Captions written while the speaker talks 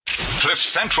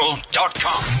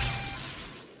CliffCentral.com.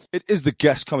 It is the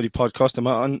Gas Comedy Podcast. Am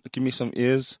I on? Give me some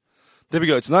ears. There we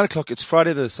go. It's 9 o'clock. It's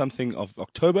Friday the something of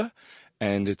October,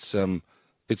 and it's going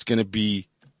to be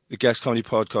the Gas Comedy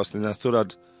Podcast. And I thought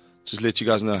I'd just let you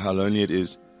guys know how lonely it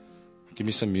is. Give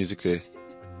me some music there.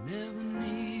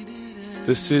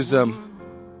 This is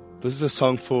a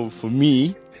song for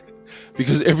me,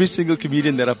 because every single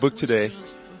comedian that I booked today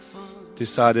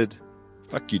decided,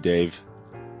 fuck you, Dave.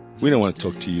 We don't want to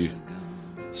talk to you.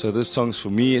 So this song's for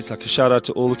me. It's like a shout out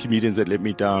to all the comedians that let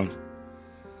me down.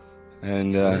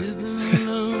 And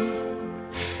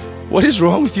what is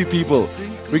wrong with you people?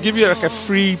 We give you like a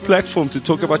free platform to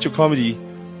talk about your comedy,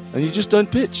 and you just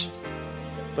don't pitch.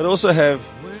 But I also I have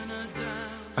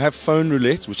phone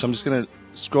roulette, which I'm just going to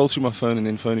scroll through my phone and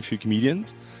then phone a few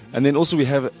comedians. And then also we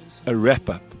have a wrap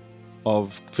up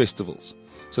of festivals.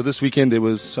 So this weekend there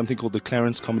was something called the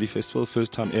Clarence Comedy Festival,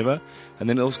 first time ever. And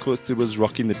then of course there was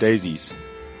Rocking the Daisies.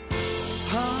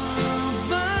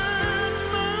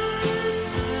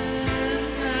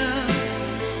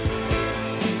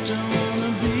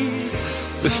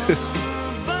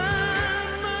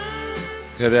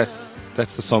 Yeah, that's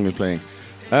the song we're playing.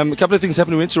 A couple of things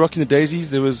happened. We went to Rocking the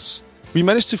Daisies. We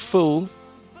managed to fill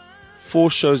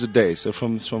 4 shows a day. So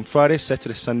from Friday,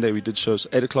 Saturday, Sunday, we did shows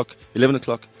 8 o'clock, 11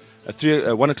 o'clock,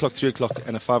 1 o'clock, 3 o'clock,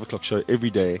 and a 5 o'clock show every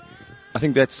day. I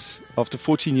think that's, after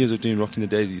 14 years of doing Rocking the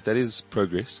Daisies, that is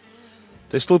progress.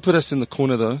 They still put us in the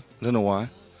corner though. I don't know why.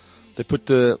 They put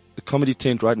the comedy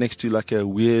tent right next to like a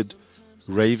weird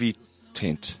ravey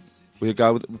tent, where a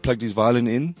guy plugged his violin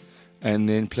in and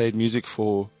then played music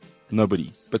for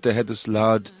nobody. But they had this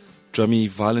loud, drummy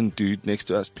violin dude next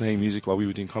to us playing music while we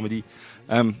were doing comedy.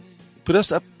 Put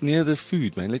us up near the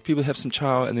food, man. Let people have some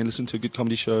chow and then listen to a good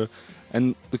comedy show.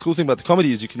 And the cool thing about the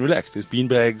comedy is you can relax. There's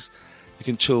beanbags. You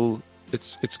can chill.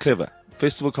 It's clever.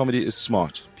 Festival comedy is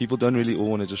smart. People don't really all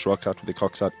want to just rock out with their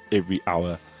cocks out every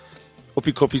hour.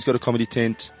 Oppie Koppie's got a comedy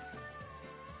tent.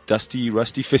 Dusty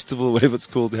Rusty Festival, whatever it's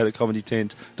called, they had a comedy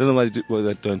tent. Don't know why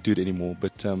they don't do it anymore.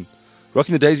 But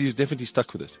Rocking the Daisies definitely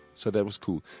stuck with it. So that was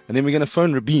cool. And then we're going to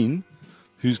phone Rabin,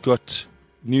 who's got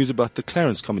news about the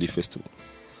Clarence Comedy Festival.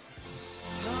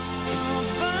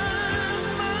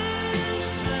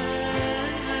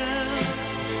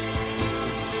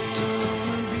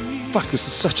 Fuck, this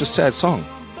is such a sad song.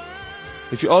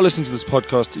 If you are listening to this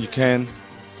podcast, you can.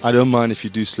 I don't mind if you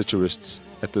do slit your wrists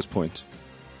at this point.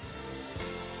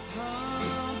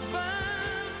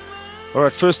 All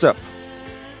right, first up,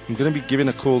 I'm going to be giving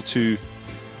a call to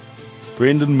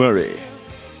Brendan Murray.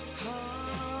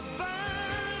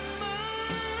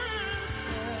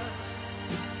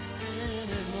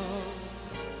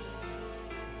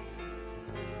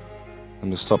 I'm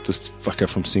going to stop this fucker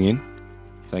from singing.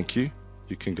 Thank you.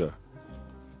 You can go.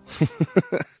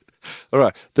 All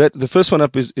right, the first one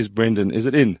up is Brendan. Is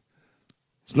it in?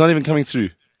 It's not even coming through.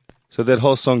 So that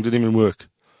whole song didn't even work.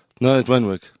 No, it won't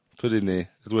work. Put it in there.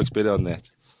 It works better on that.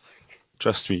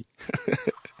 Trust me.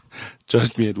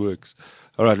 Trust me, it works.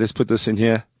 All right, let's put this in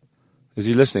here. Is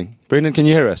he listening? Brendan, can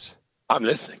you hear us? I'm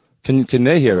listening. Can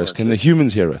they hear us? Can the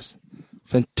humans hear us?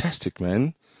 Fantastic,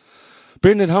 man.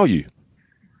 Brendan, how are you?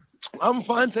 I'm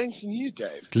fine, thanks, and you,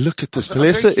 Dave? Look at this.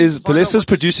 Palessa's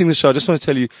producing the show. I just want to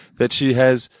tell you that she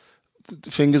has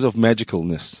fingers of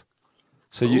magicalness.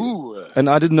 So and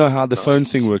I didn't know how the phone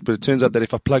thing worked, but it turns out that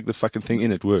if I plug the fucking thing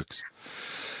in, it works.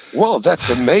 Well, that's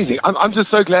amazing. I'm just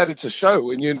so glad it's a show.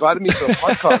 When you invited me to a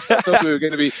podcast, I thought we were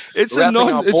going to be it's a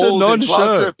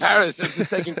non-show. In Paris and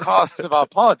just taking casts of our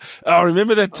pod. Oh,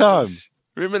 remember that time?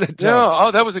 Remember that time?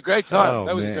 Yeah, that was a great time. Oh,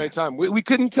 that was man. a great time. We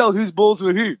couldn't tell whose balls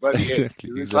were who. But exactly.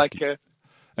 It was exactly. like...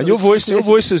 and your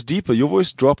voice is deeper. Your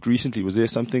voice dropped recently. Was there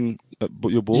something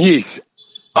your balls? Yes.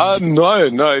 No.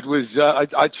 It was,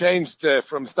 I changed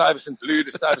from Stuyvesant Blue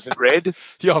to Stuyvesant Red.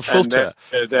 Yeah, filter.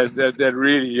 That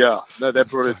really, that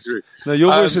brought it through. No,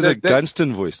 your voice is a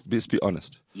Gunston voice, let's be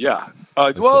honest. Yeah.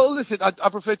 Well, listen, I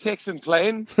prefer Texan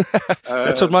plain.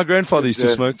 That's what my grandfather used to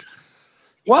smoke.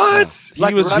 What? Oh.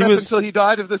 He was until he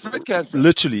died of the throat cancer.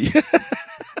 Literally.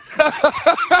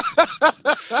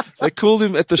 They called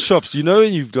him at the shops. You know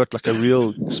when you've got like a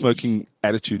real smoking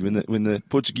attitude when the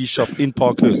Portuguese shop in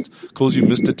Parkhurst calls you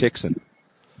Mr. Texan.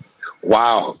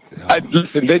 Wow.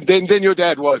 Listen, then your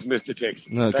dad was Mr.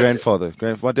 Texan. No, grandfather.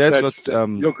 My dad's got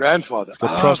your grandfather.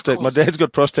 Got prostate. My dad's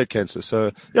got prostate cancer.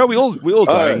 So yeah, we all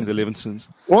dying. The Levinsons.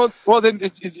 Well, then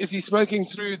is he smoking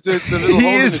through the little hole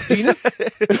in his penis?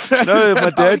 No, my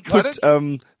dad put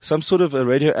some sort of a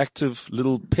radioactive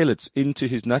little pellets into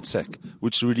his nutsack,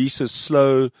 which releases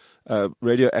slow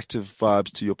radioactive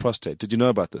vibes to your prostate. Did you know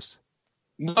about this?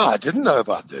 No, I didn't know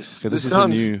about this. Okay, this is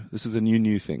a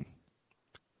new thing.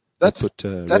 That's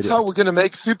radio how we're going to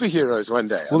make superheroes one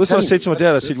day. Well, that's what I said to my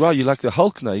dad. I said, "Wow, you like the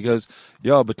Hulk now?" He goes,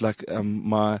 "Yeah, but like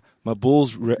my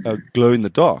balls glow in the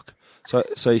dark."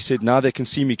 So he said, "Now they can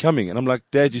see me coming." And I'm like,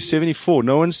 "Dad, you're 74.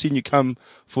 No one's seen you come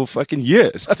for fucking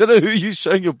years. I don't know who you're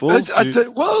showing your balls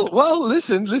to." Well,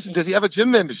 listen. Does he have a gym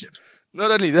membership? Not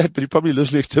only that, but he probably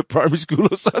lives next to a primary school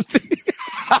or something.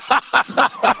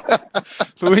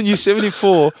 But when you're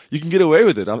 74, you can get away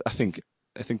with it. I think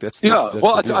that's the, yeah. that's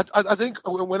Well, the I think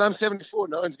when I'm 74,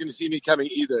 no one's going to see me coming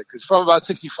either. Because from about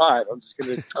 65, I'm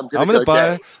going to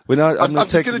buy. I'm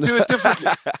just going to do it differently.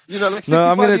 Like 65 no,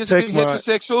 I'm going to take being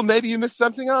heterosexual. Maybe you missed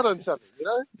something out on something.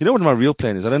 You know what my real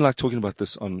plan is? I don't like talking about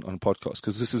this on a podcast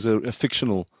because this is a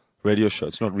fictional radio show.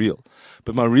 It's not real.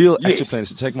 But my real actual plan is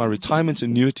to take my retirement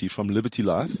annuity from Liberty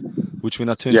Life, which when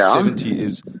I turn 70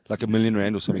 is like R1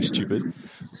 million or something stupid.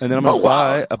 And then I'm going to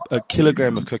buy a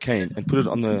kilogram of cocaine and put it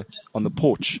on the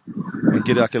porch and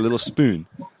get like a little spoon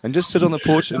and just sit on the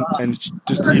porch and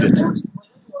just eat it.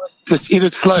 Just eat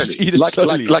it slowly. Just eat it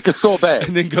slowly. Like a sorbet.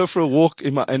 And then go for a walk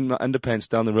in my underpants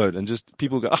down the road and just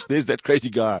people go, "Oh, there's that crazy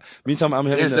guy." Meantime, I'm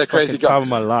having the fucking time of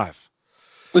my life.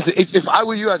 Listen, if I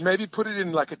were you, I'd maybe put it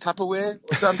in like a Tupperware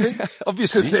or something.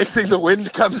 Obviously. Because next thing the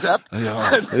wind comes up. Oh,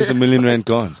 yeah. There's R1 million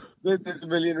gone. There's R1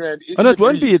 million. And it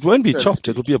won't be chopped.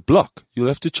 It'll be a block. You'll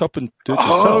have to chop and do it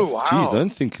yourself. Oh, wow. Jeez, don't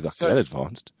think like that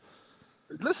advanced.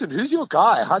 Listen, who's your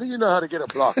guy? How do you know how to get a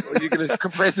block? Or are you going to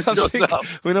compress it yourself?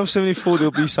 When I'm 74,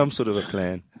 there'll be some sort of a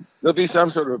plan. There'll be some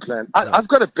sort of a plan. I've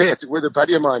got a bet with a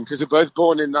buddy of mine because we're both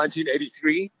born in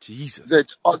 1983. Jesus. That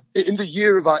in the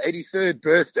year of our 83rd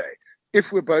birthday,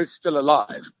 if we're both still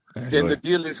alive, then the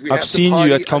deal is I've seen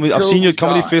you at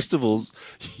comedy festivals.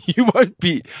 You won't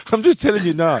be. I'm just telling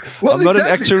you now. Well, I'm not an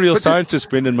actuarial scientist,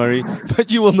 Brendan Murray, but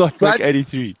you will not make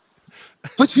 83.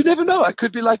 But you never know. I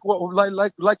could be like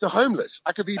the homeless.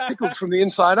 I could be pickled from the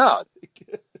inside out,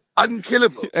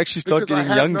 unkillable. You actually start getting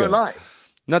younger. No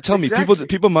Now tell me,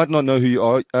 people might not know who you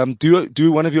are.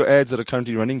 Do one of your ads that are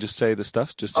currently running. Just say the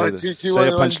stuff. Just say say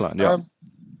a punchline.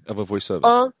 Of a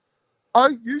voiceover. I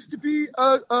used to be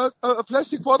a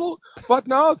plastic bottle, but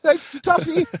now thanks to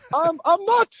Tuffy, I'm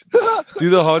not. Do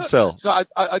the hard sell. So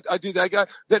I do that guy.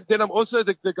 Then I'm also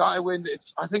the guy when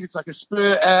I think it's like a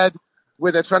Spur ad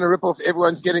where they're trying to rip off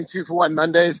everyone's getting 2-for-1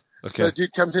 Mondays. Okay. So a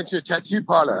dude comes into a tattoo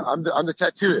parlor. I'm the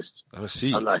tattooist. I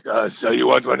see. I'm like, so you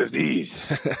want one of these?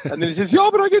 And then he says,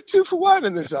 but I get 2-for-1.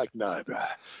 And it's like, no, bro.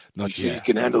 Not yet. yet. You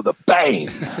can handle the pain.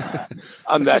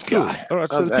 I'm that guy. All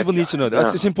right, so the people need to know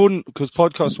that. It's important because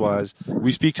podcast-wise,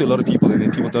 we speak to a lot of people and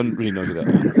then people don't really know who they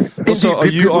are. Also, are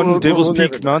you on Devil's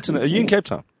Peak Mountain? Are you in Cape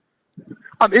Town?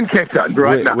 I'm in Cape Town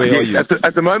right now. Where are you?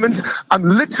 At the moment, I'm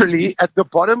literally at the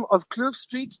bottom of Kloof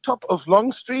Street, top of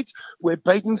Long Street, where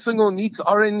Baden Single meets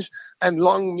Orange and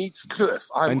Long meets Kloof.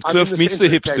 And Kloof meets the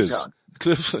hipsters.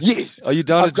 Kloof. Yes. Are you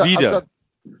down at Vida?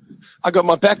 I got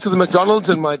my back to the McDonald's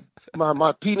and my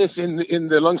penis in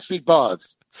the Long Street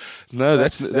bars. No,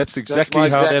 that's exactly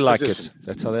how they like it.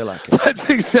 That's how they like it. That's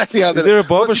exactly how they like it. Is there a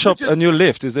barbershop on your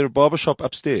left? Is there a barbershop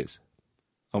upstairs?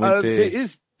 I went there.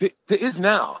 There is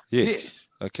now. Yes.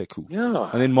 Okay, cool. Yeah.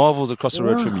 And then Marvel's across the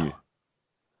road from you.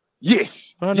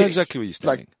 Yes. I know exactly where you're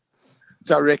standing.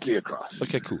 Directly across.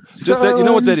 Okay, cool. Just that, you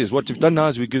know what that is? What we've done now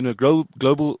is we're going to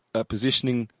global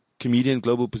positioning,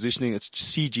 global positioning. It's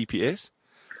CGPS.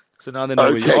 So now they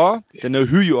know where you are. They know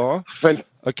who you are. Fantastic.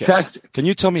 Okay. Can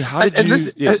you tell me how did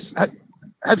you? Yes.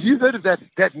 Have you heard of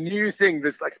that new thing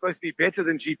that's like supposed to be better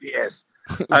than GPS?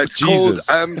 It's Jesus.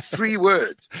 called 3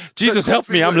 words. Jesus, help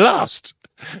me! I'm lost.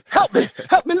 Help me,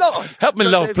 Lord. Help me,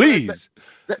 Lord, please.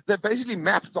 They basically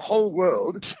mapped the whole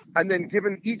world and then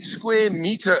given each square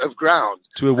meter of ground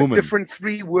to a woman, different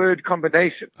 3-word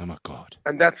combination. Oh my God!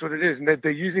 And that's what it is, and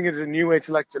they're using it as a new way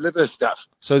to deliver stuff.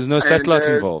 So there's no satellites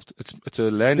involved. It's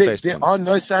a land-based. There are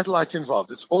no satellites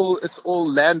involved. It's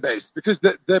all land-based because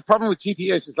the problem with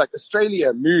GPS is like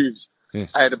Australia moves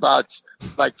at about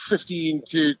 15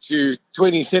 to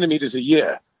 20 centimeters a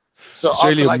year. So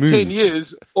Australia after moves. 10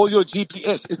 years, all your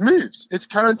GPS, it moves. It's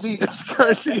currently on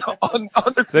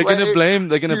its They're way.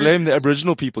 They're going to blame the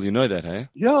Aboriginal people. You know that, hey?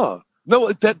 Yeah.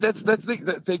 No, that's the thing.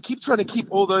 They keep trying to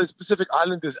keep all those Pacific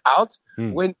Islanders out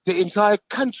when the entire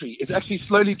country is actually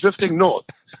slowly drifting north.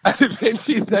 And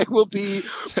eventually they will be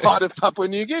part of Papua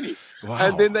New Guinea. Wow.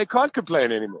 And then they can't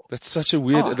complain anymore. That's such a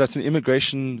weird, that's an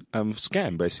immigration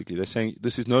scam, basically. They're saying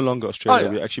this is no longer Australia.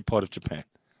 We're actually part of Japan.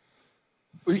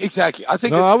 Exactly. I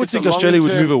think. I would think Australia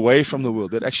would move away from the world.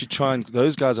 They'd actually try and.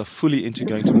 Those guys are fully into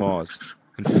going to Mars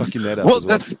and fucking that up. Well, as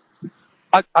well.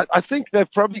 I think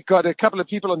they've probably got a couple of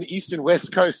people on the east and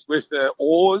west coast with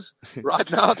oars right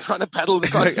now trying to paddle the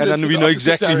continent. And then we know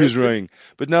exactly who's rowing.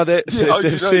 But now they've said...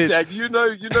 Exactly. You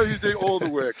know who's doing all the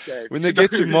work, Dave. When they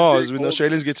get to Mars, when the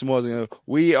Australians get to Mars, they go,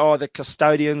 we are the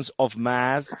custodians of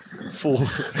Mars for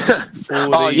the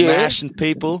Martian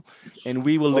people, and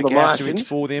we will look after it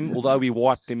for them, although we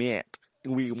wipe them out.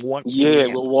 We'll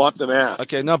wipe them out.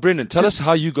 Okay, now, Brendan, tell us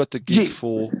how you got the gig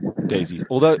for Daisies.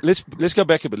 Although, let's go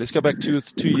back a bit. Let's go back 2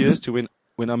 years to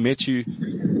when I met you.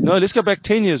 No, let's go back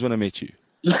 10 years when I met you.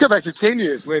 Let's go back to 10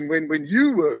 years when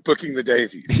you were booking the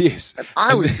Daisies. Yes. And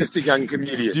I was just a young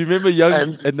comedian. Do you remember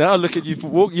and now look at you for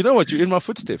walk. You know what? You're in my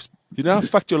footsteps. You know how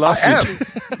fucked your life is.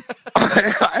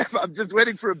 I'm just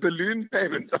waiting for a balloon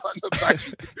payment on the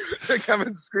bucky to come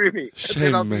and screw me.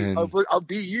 Shame, man. I'll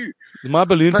be you. My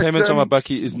balloon payment on my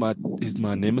bucky is my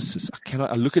nemesis.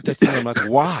 I look at that thing and I'm like,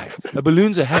 why? A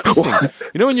balloon's a happy thing.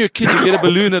 You know when you're a kid, you get a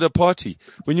balloon at a party.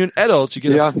 When you're an adult, you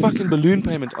get a fucking balloon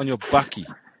payment on your bucky.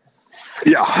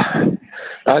 Yeah.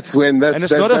 That's when and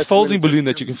it's not a folding balloon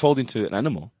that you can fold into an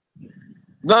animal.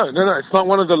 No. It's not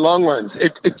one of the long ones.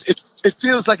 It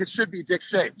feels like it should be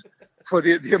dick-shaped for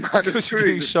the amount of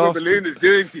screwing the balloon is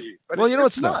doing to you. But you know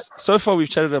what's nice? So far we've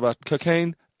chatted about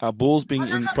cocaine, our balls being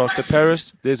in Prosper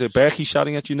Paris. There's a Berkey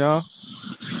shouting at you now.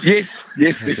 Yes,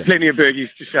 there's plenty of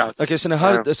Bergies to shout. Okay, so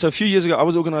now so a few years ago I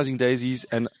was organizing Daisies,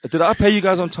 and did I pay you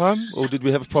guys on time, or did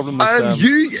we have a problem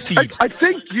with seed? I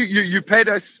think you paid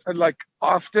us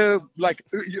after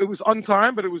it was on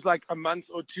time, but it was like a month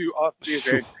or two after the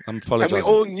event. I'm apologizing. And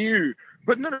we all knew.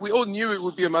 But no, we all knew it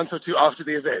would be a month or two after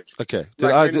the event. Okay.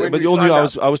 But you all knew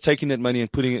I was taking that money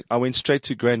and putting it, I went straight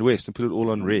to Grand West and put it all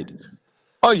on red.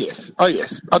 Oh yes.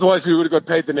 Otherwise we would have got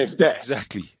paid the next day.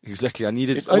 Exactly. I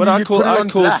needed,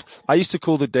 I used to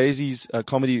call the Daisies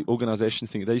comedy organization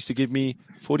thing. They used to give me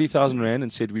 40,000 Rand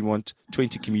and said, we want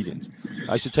 20 comedians.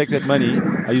 I used to take that money.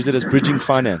 I used it as bridging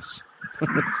finance.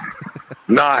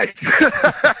 Nice.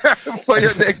 For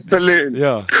your next balloon.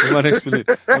 Yeah, for my next balloon.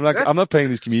 I'm like, I'm not paying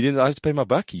these comedians. I have to pay my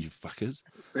bucky, you fuckers.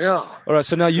 Yeah. All right.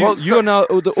 So now you are now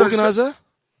the organizer.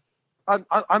 I'm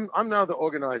now the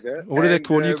organizer. What do they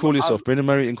call you? Call yourself Brendan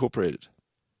Murray Incorporated.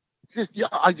 It's just,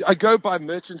 I go by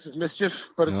Merchants of Mischief,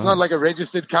 but it's not like a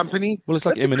registered company. Well, it's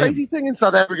like That's M&M. a crazy thing in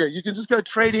South Africa. You can just go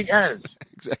trading as.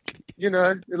 Exactly. You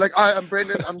know, like I'm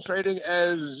Brendan. I'm trading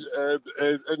as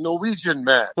a Norwegian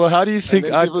man. Well, how do you think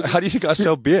I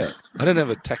sell beer? I don't have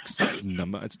a tax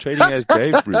number. It's trading as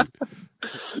Dave Brew.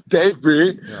 Dave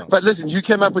Brew. Yeah. But listen, you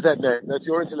came up with that name. That's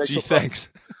your intellectual. Gee, thanks.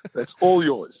 That's all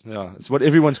yours. Yeah, it's what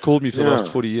everyone's called me for the last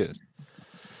 40 years.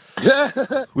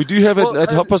 We do have at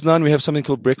 9:30. We have something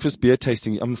called breakfast beer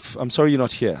tasting. I'm sorry you're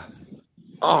not here.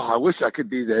 Oh, I wish I could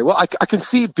be there. Well, I can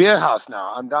see Beer House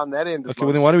now. I'm down that end. Okay,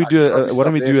 well then why don't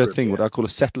we do a thing? What I call a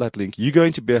satellite link. You go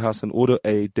into Beer House and order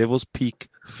a Devil's Peak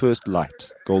First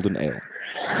Light Golden Ale.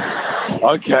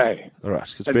 Okay. All right,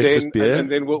 it's breakfast beer,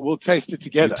 and then we'll taste it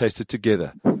together. We'll taste it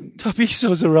together.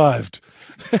 Tapiso's arrived.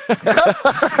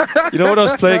 You know what I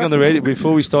was playing on the radio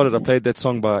before we started? I played that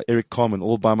song by Eric Carmen,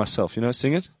 All By Myself. You know,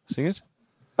 sing it.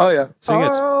 Oh yeah, sing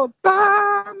it. All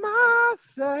by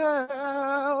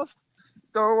myself.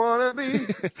 Don't wanna be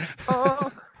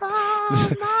all by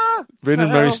myself. Brendan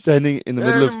Murray standing in the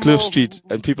middle of Cliff Street,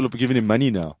 and people are giving him money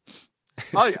now.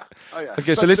 Oh yeah.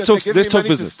 Okay, so let's talk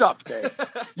business. Stop, okay.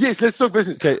 Yes, let's talk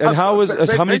business. Okay, and how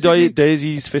many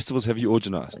Daisies festivals have you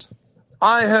organized?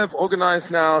 I have organized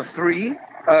now 3,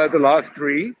 the last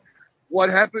 3. What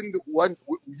happened,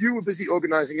 you were busy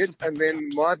organizing it, and then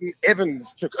Martin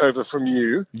Evans took over from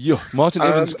you. Yeah, Martin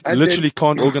Evans literally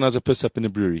can't organize a piss up in a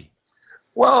brewery.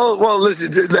 Well,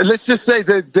 listen, let's just say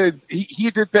that he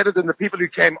did better than the people who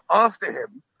came after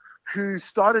him, who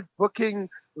started booking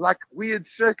like weird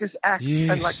circus acts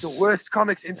and like the worst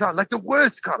comics in town, like the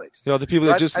worst comics. Yeah, the people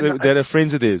that just they're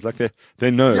friends of theirs, like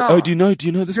they know. Yeah. Oh, do you know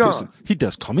this person? He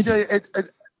does comedy. Yeah,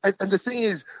 and the thing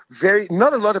is,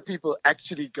 not a lot of people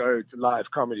actually go to live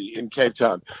comedy in Cape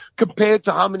Town compared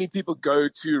to how many people go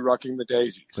to Rocking the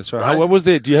Daisies. That's right. What was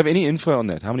there? Do you have any info on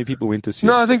that? How many people went this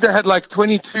year? No, I think they had like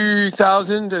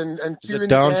 22,000 and is it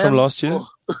down from last year?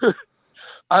 No,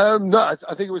 I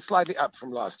think it was slightly up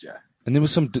from last year. And there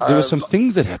was some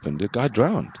things that happened. A guy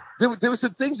drowned. There were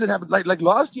some things that happened. Like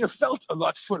last year felt a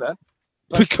lot fuller.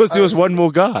 Because there was one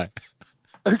more guy.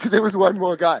 Because there was one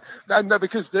more guy. No,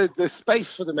 because the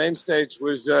space for the main stage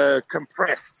was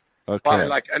compressed by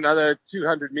like another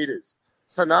 200 meters.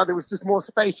 So now there was just more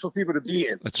space for people to be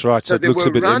in. That's right. So it there looks were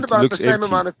a bit around about looks the same empty.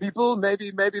 amount of people,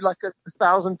 maybe like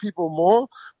 1,000 people more,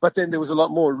 but then there was a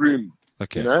lot more room.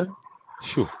 Okay. You know?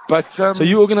 Sure. But so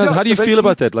you organize. yeah, how do you so feel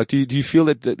about that? Like, do you feel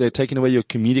that they're taking away your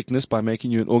comedicness by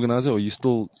making you an organizer, or you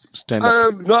still stand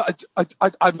up? No,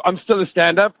 I'm still a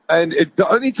stand-up, and the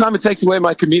only time it takes away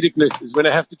my comedicness is when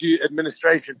I have to do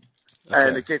administration,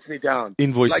 and it gets me down.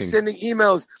 Invoicing. Like sending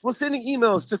emails. Well, sending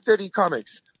emails to 30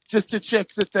 comics just to check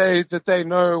that they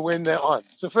know when they're on.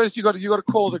 So first you got to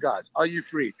call the guys. Are you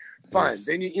free? Fine. Yes.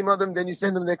 Then you email them. Then you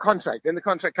send them their contract. Then the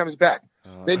contract comes back.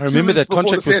 Then I remember that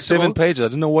contract was festival, 7 pages. I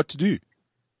didn't know what to do.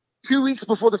 2 weeks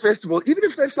before the festival, even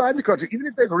if they've signed the contract, even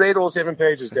if they've read all 7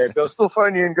 pages, Dave, they'll still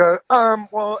phone you and go,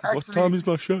 well, actually, what time is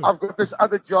my show? I've got this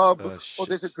other job, or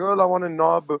there's a girl I want to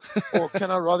knob, or can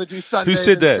I rather do Sunday Who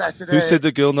said that? Saturday? Who said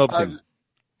the girl knob thing?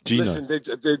 Gino.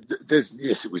 Listen,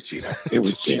 yes, it was Gino. It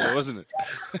was Gino, wasn't it?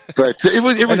 But it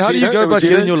was. And how do you go about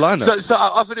getting your lineup? So I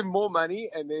offered him more money,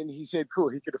 and then he said, "Cool,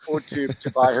 he could afford to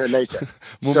buy her later."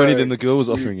 More money than the girl was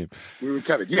offering him. We were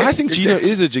covered. Yeah, I think Gino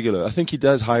is a gigolo. I think he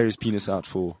does hire his penis out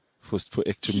for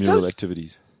extramural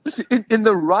activities. Listen, in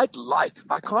the right light,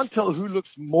 I can't tell who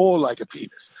looks more like a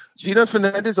penis. Gino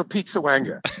Fernandez or Pete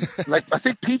Sawanga. Like, I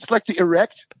think Pete's like the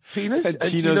erect penis, and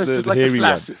Gino's the just like hairy the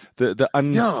flaccid. one. The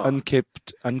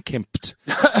unkempt, unkempt,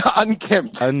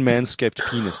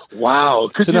 unmanscaped penis. Wow.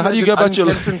 So now how do you go about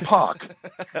your Park?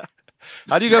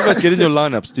 How do you go about getting your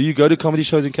lineups? Do you go to comedy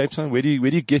shows in Cape Town? Where do you cull?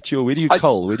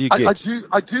 Where do you get?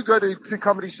 I do go to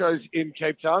comedy shows in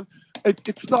Cape Town.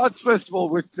 It starts first of all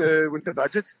with the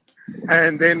budget,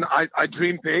 and then I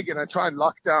dream big and I try and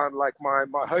lock down like my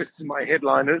hosts and my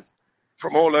headliners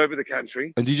from all over the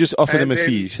country. And do you just offer them a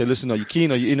fee? Say, listen, are you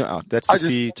keen? Are you in or out? That's the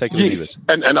fee. Take it or leave it.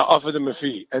 And I offer them a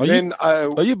fee. And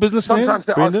are you a businessman? Sometimes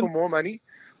they Brendan? ask for more money.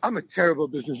 I'm a terrible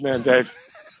businessman, Dave.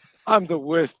 I'm the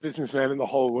worst businessman in the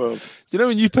whole world. You know,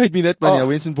 when you paid me that money, I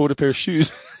went and bought a pair of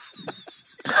shoes.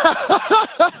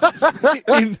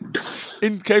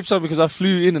 in Cape Town because I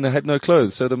flew in and I had no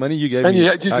clothes. So the money you gave me,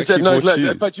 you just had no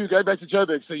clothes. But you go back to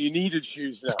Joburg, so you needed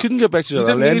shoes now. I couldn't go back to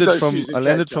Joburg. I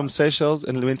landed from Seychelles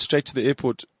and went straight to the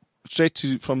airport,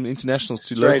 from internationals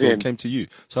to local and came to you.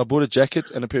 So I bought a jacket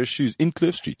and a pair of shoes in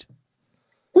Cliff Street.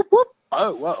 Whoop, whoop.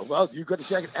 Oh, well, you got a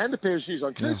jacket and a pair of shoes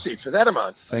on Cliff Street for that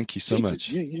amount. Thank you so much.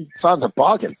 You found a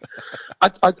bargain. I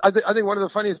think one of the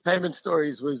funniest payment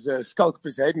stories was Skulk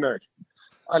Bezuidenhout.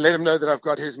 I let him know that I've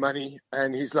got his money,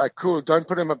 and he's like, cool, don't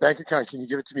put it in my bank account. Can you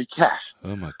give it to me cash?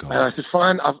 Oh, my God. And I said,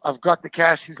 fine, I've got the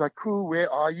cash. He's like, cool, where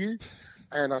are you?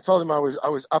 And I told him I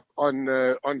was up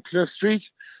on Cliff Street.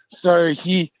 So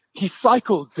he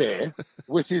cycled there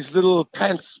with his little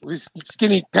pants, his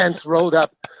skinny pants rolled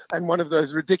up, and one of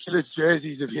those ridiculous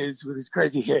jerseys of his with his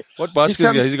crazy hair. What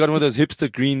bicycles? Has he got one of those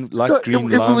hipster light green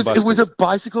lime bicycles? It was a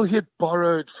bicycle he had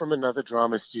borrowed from another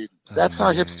drama student. That's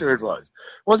how hipster it was. It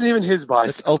wasn't even his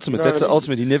bicycle. That's ultimate. You know That's the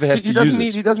ultimate. He never has to use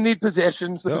it. He doesn't need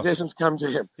possessions. The possessions come to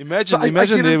him.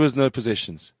 Imagine there was no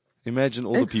possessions. Imagine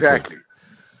all the people. Exactly.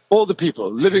 All the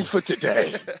people living for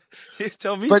today. Yes,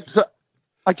 tell me. But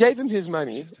I gave him his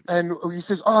money, and he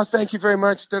says, oh, thank you very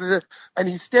much. Da, da, da. And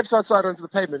he steps outside onto the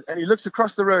pavement, and he looks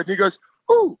across the road, and he goes,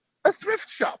 ooh, a thrift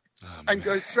shop, and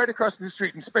goes straight across the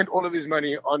street and spent all of his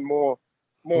money on more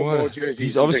jerseys.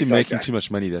 He's obviously making too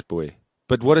much money, that boy.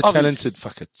 But what a talented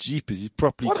fucker. Jeepers, he's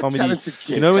properly comedy. Kid,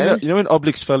 you know when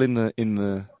Obelix fell in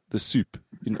the soup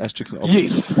in Asterix and Obelix?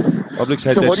 Yes. Obelix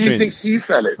had so that what do you strength. think he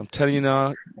fell in? I'm telling you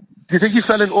now. Do you think he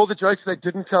fell in all the jokes they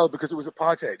didn't tell because it was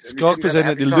apartheid? Skulk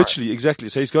presented literally, exactly.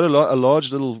 So he's got a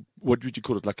large little, what would you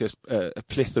call it, like a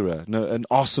plethora, an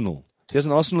arsenal. He has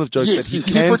an arsenal of jokes that he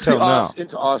can tell now.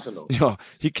 Into arsenal. Yeah,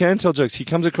 he can tell jokes. He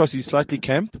comes across, he's slightly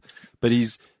camp, but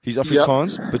he's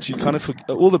Afrikaans, but you kind of,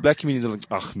 all the black comedians are like,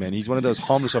 oh man, he's one of those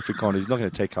harmless Afrikaners. He's not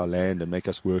going to take our land and make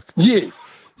us work. Yes.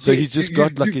 So he's just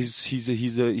got like, he's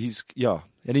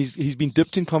and he's been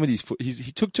dipped in comedy.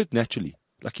 He took to it naturally.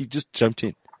 Like he just jumped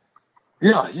in.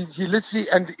 Yeah, he literally,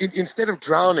 and instead of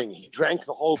drowning, he drank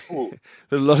the whole pool.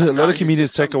 A lot of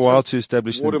comedians take a while to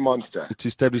establish monster. To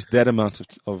establish that amount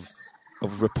of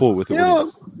rapport with the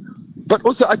audience. But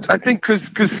also, I think because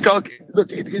Skulk,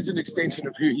 look, it is an extension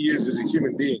of who he is as a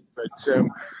human being. But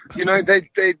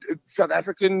they South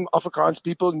African Afrikaans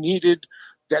people needed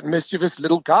that mischievous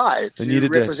little guy to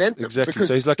represent them. Exactly.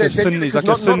 So he's like a thin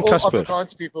Casper.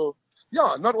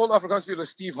 Not all Afrikaans people are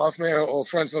Steve Hofmeyr or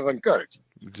Francois van Gogh.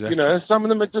 Exactly. Some of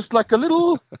them are just like a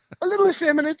little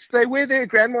effeminate. They wear their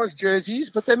grandma's jerseys,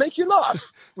 but they make you laugh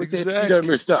with their pedo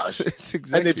moustache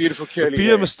and their beautiful curly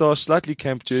hair. Pedo moustache, slightly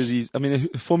camp jerseys. I mean,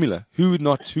 a formula. Who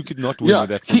could not win with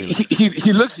that He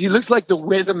formula? looks like the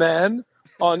weatherman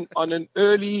on an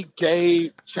early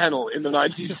gay channel in the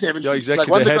 1970s. Yeah, exactly.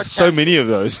 Like they had so many of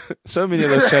those. So many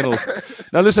of those channels.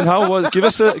 Now listen, give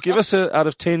us a out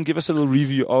of 10, give us a little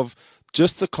review of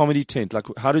just the comedy tent. Like,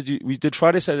 how did you? We did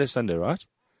Friday, Saturday, Sunday, right?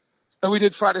 So we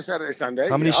did Friday, Saturday, Sunday.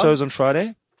 How many shows on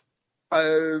Friday?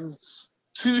 2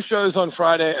 shows on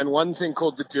Friday and one thing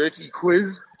called the Dirty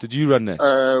Quiz. Did you run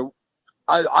that?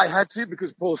 I had to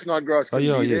because Paul Snodgrass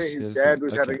couldn't be there. His dad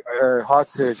was having heart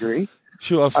surgery.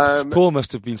 Sure. Paul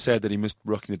must have been sad that he missed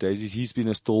Rocking the Daisies. He's been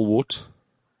a stalwart.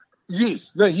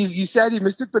 Yes. No, he's sad he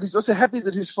missed it, but he's also happy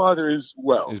that his father is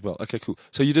well. Okay, cool.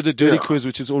 So you did a dirty quiz,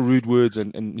 which is all rude words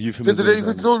and euphemisms.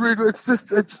 It's all rude.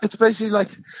 It's basically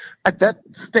like at that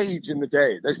stage in the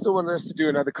day, they still wanted us to do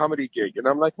another comedy gig. And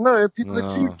I'm like, no, people are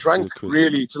too drunk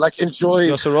really to like enjoy.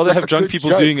 Yeah, so rather have drunk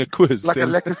people doing a quiz. Like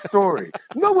a story.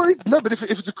 No, but if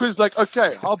it's a quiz like,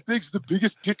 okay, how big's the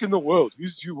biggest dick in the world?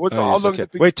 How long? Okay.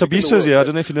 Wait, Tabisa's here. I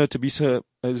don't know if you know Tabisa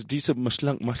is Disa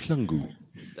Mashlangu.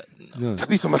 No.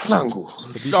 Tabisa Maflango.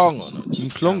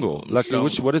 Mflongo. Like,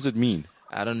 what does it mean?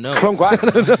 I don't know.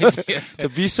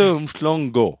 Tabisa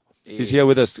Mflongo. He's here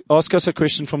with us. Ask us a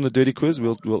question from the dirty quiz.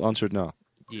 We'll answer it now.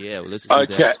 Yeah, well, let's do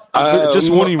that.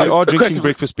 Just warning, we are drinking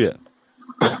breakfast beer.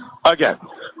 Okay.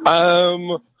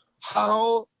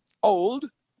 How old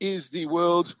is the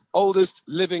world's oldest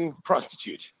living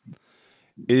prostitute?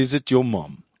 Is it your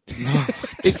mom?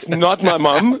 It's not my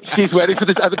mum. She's waiting for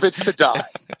this other bitch to die.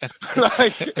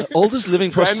 Oldest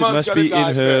living prostitute must be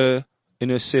in her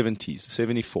 70s,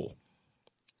 74.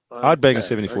 I'd bang a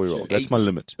 74-year-old. That's my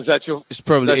limit. Is that your? It's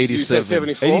probably 87.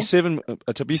 87.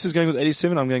 Tabisa's going with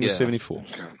 87. I'm going with 74.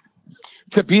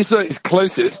 Tabisa is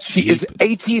closest. She is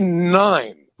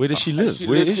 89. Where does she live?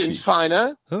 Where is she? In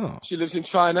China. Oh. She lives in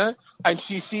China, and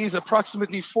she sees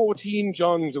approximately 14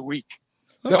 Johns a week.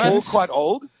 They're all quite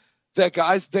old. They're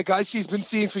guys she's been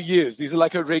seeing for years. These are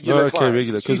like her regular clients.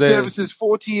 Regular. She services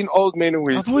 14 old men a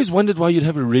week. I've always wondered why you'd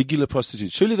have a regular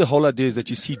prostitute. Surely the whole idea is that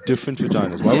you see different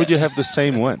vaginas. Why would you have the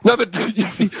same one? No, but you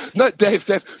see, Dave,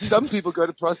 some people go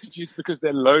to prostitutes because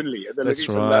they're lonely and they're That's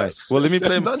looking right. for Well, let me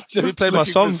play my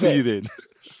song for you then.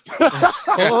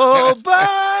 All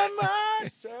by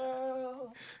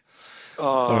myself.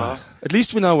 All right. At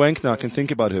least when I wank now, I can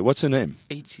think about her. What's her name?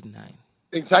 89.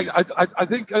 Exactly. I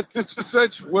think to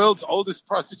search world's oldest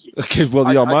prostitute. Okay,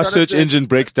 well, yeah, my search engine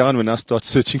breaks down when I start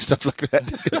searching stuff like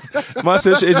that. My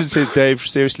search engine says, Dave,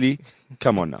 seriously,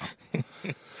 come on now.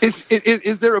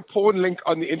 Is there a porn link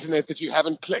on the internet that you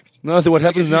haven't clicked? No, what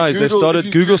happens now is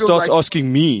Google starts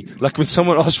asking me, like when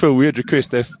someone asks for a weird request,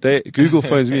 Google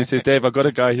phones me and says, Dave, I've got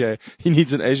a guy here. He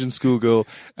needs an Asian schoolgirl,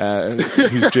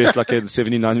 who's dressed like a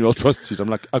 79-year-old prostitute. I'm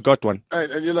like, I got one. Right,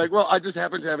 and you're like, well, I just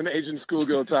happen to have an Asian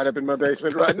schoolgirl tied up in my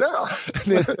basement right now.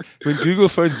 When Google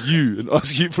phones you and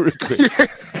asks you for a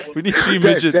request, we need 3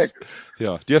 midgets.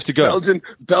 Yeah. Do you have to go?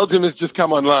 Belgium has just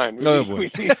come online. We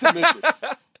need some midgets.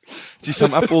 Geez,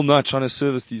 I'm up all night trying to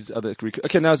service these other.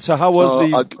 Okay, now, so how was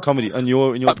the comedy in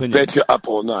your opinion? I bet you're up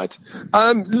all night.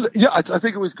 Yeah, I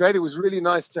think it was great. It was really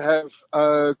nice to have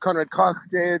Conrad Koch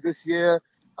there this year.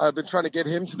 I've been trying to get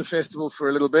him to the festival for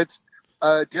a little bit.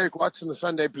 Derek Watts and the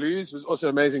Sunday Blues was also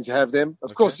amazing to have them.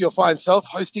 Of course, you'll find self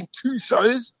hosting 2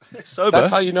 shows. Sober.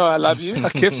 That's how you know I love you. I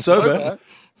kept sober.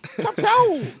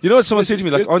 You know what someone said to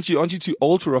me? Like, aren't you too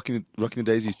old for Rocking the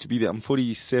Daisies to be there? I'm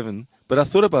 47, but I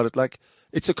thought about it. Like,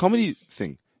 it's a comedy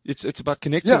thing. It's about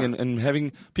connecting and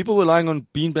having people relying on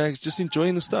beanbags, just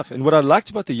enjoying the stuff. And what I liked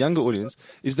about the younger audience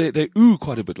is they ooh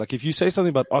quite a bit. Like if you say something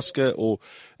about Oscar or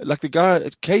like the guy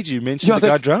at KG mentioned the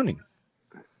guy drowning.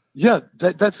 Yeah,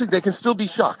 that's it. They can still be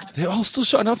shocked. They're all still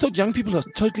shocked. And I thought young people are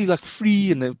totally like free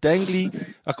and they're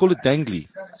dangly. I call it dangly.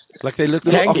 Like they look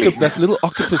like little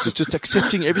octopuses just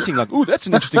accepting everything. Like, ooh, that's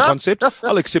an interesting concept.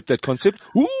 I'll accept that concept.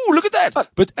 Ooh, look at that.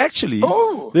 But actually,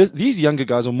 these younger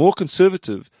guys are more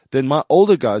conservative than my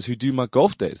older guys who do my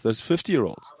golf days. Those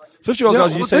 50-year-olds. 50-year-old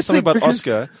guys, you say something about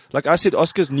Oscar. Like I said,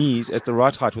 Oscar's knees at the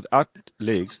right height without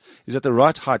legs is at the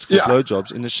right height for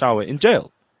blowjobs in the shower in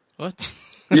jail. What?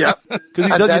 Yeah. Because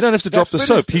you don't have to drop the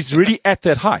soap. He's really at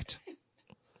that height.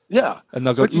 Yeah. And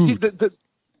they'll go, but you see,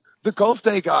 the golf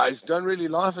day guys don't really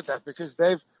laugh at that because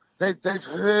they've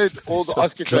heard all the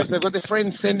Oscar jokes. They've got their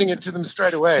friends sending it to them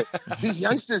straight away. These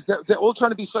youngsters, they're all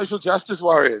trying to be social justice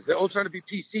warriors. They're all trying to be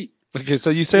PC. Okay, so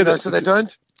you say that. So they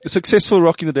don't. A successful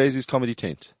Rocking the Daisies comedy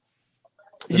tent.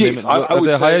 Yes, I would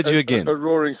they say hired you again. A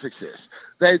roaring success.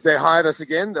 They hired us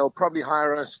again. They'll probably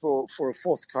hire us for a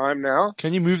 4th time now.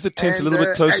 Can you move the tent a little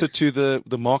bit closer to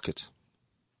the market?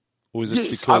 Or is it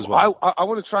because I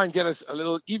want to try and get us a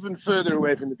little even further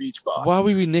away from the beach bar. Why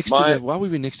were we next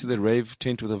to the rave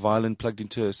tent with a violin plugged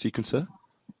into a sequencer?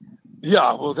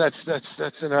 Yeah, well, that's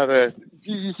another.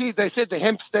 You see, they said the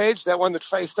hemp stage, that one that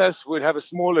faced us, would have a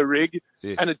smaller rig,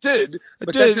 Yes. and it did.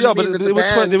 But did, that yeah, didn't but mean that there the were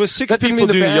bands- there were 6 that didn't people mean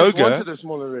the doing bands yoga. wanted a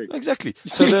smaller rig. Exactly.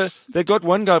 So they got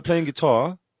one guy playing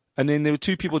guitar, and then there were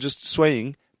 2 people just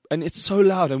swaying, and it's so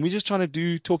loud, and we're just trying to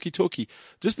do talkie.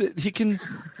 Just that he can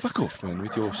fuck off, man,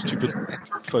 with your stupid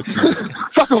folk music.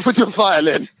 Fuck off with your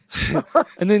violin.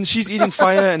 And then she's eating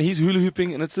fire, and he's hula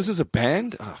hooping, and this is a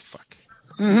band. Ah, fuck.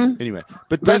 Mm-hmm. Anyway,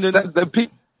 but Brendan,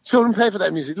 children pay for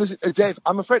that music. Listen, Dave,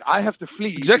 I'm afraid I have to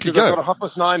flee. Exactly, because go. I've got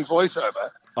a 9:30 voiceover.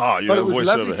 Ah, you But have it was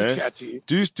lovely voiceover, to hey? chat to you.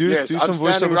 Do Yes, some I'm standing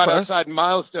voiceover right for us. outside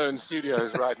Milestone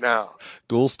Studios right now.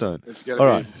 Gallstone. It's gonna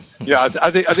All be, right. Yeah,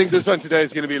 I think this one today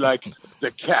is going to be like the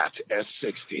Cat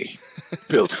S60,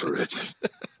 built for it.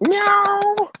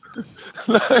 Meow.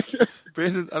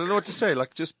 Brendan, I don't know what to say.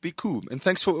 Like, just be cool. And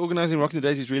thanks for organizing Rocking the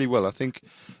Daisies really well. I think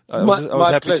I was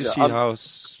My happy pleasure. to see how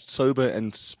sober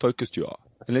and focused you are.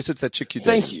 Unless it's that chick you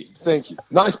did. Thank you.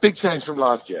 Nice big change from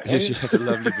last year. Yes, you have a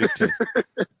lovely big team.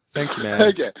 Thank you, man.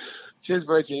 Okay. Cheers,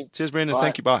 Virgin. Cheers, Brendan. Bye.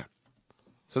 Thank you. Bye.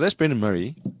 So that's Brendan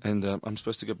Murray, and I'm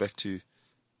supposed to go back to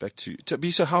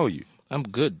Tabiso. How are you? I'm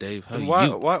good, Dave. How And are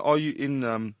you? why are you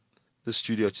in the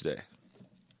studio today?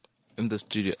 In the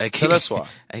studio. Tell us why.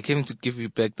 I came to give you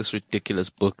back this ridiculous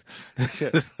book.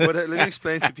 Okay. Let me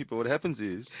explain to people. What happens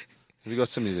is, have you got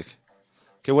some music?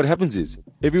 Okay, what happens is,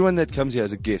 everyone that comes here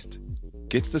as a guest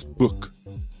gets this book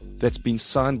that's been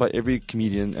signed by every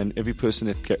comedian and every person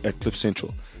at Cliff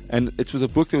Central. And it was a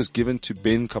book that was given to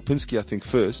Ben Karpinski, I think,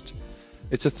 first.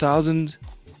 It's 1,000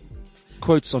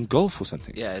 quotes on golf or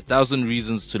something. Yeah, 1,000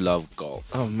 Reasons to Love Golf.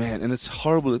 Oh, man, and it's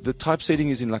horrible. The typesetting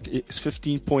is in like, it's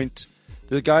 15 point.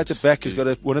 The guy at the back has got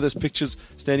one of those pictures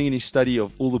standing in his study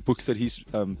of all the books that he's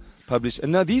published.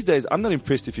 And now these days, I'm not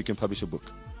impressed if you can publish a book.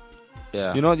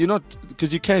 Yeah. You're not,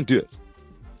 because you can't do it.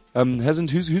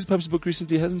 Who's published a book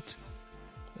recently? Hasn't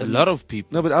A lot of people.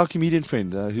 No, but our comedian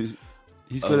friend,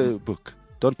 he's got a book.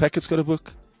 Don Packett's got a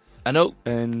book. I know.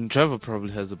 And Trevor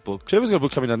probably has a book. Trevor's got a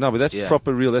book coming out now, but that's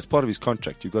proper real. That's part of his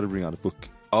contract. You've got to bring out a book.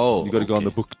 Oh, You've got to go on okay.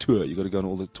 the book tour. You've got to go on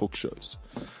all the talk shows.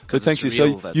 But thank you. it's So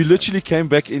real, that's you literally came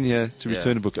back in here to Yeah.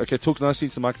 return a book. Okay, talk nicely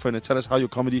into the microphone and tell us how your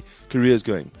comedy career is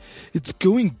going. It's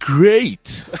going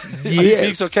great. Are you being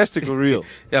Yes. sarcastic or real?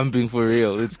 I'm being for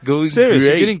real. It's going Serious? great.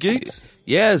 You're getting gigs?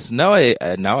 Yes. Now I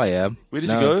am. Where did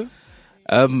Now- you go?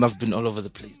 I've been all over the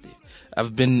place, Dave.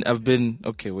 I've been.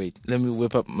 Okay, wait. Let me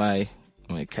whip up my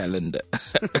calendar.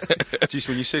 Jeez,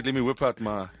 when you said, let me whip out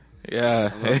my...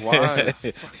 Yeah. like, why?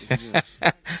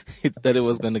 That it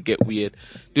was gonna get weird,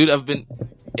 dude. I've been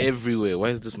everywhere. Why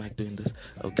is this mic doing this?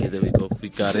 Okay, there we go. We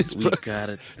got it. We got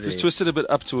it. Just There. twist it a bit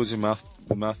up towards your mouth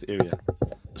area.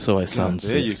 So I sound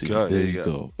There you sexy. go. There you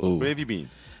go. Oh, Where have you been?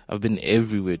 I've been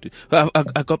everywhere, dude.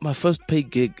 I got my first paid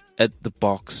gig at the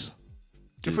Box.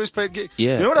 Your first paid gig?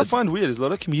 Yeah. You know what I find weird is a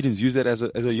lot of comedians use that as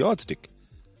a yardstick.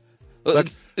 Well,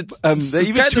 Like, it's they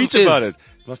even kind of tweet is. about it.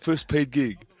 My first paid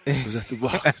gig was at the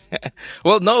Box.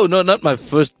 Well, no, not my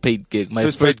first paid gig. My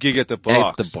First paid gig at the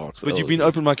Box. At the Box. But you've Oh, been yes.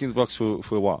 open micing the Box for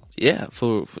a while. Yeah,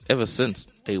 for ever since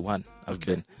day one. I've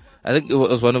been. I think it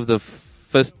was one of the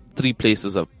first 3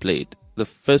 places I've played. The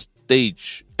first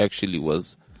stage actually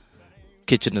was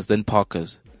Kitchener's, then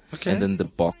Parker's, Okay. and then the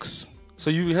Box. So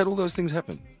you had all those things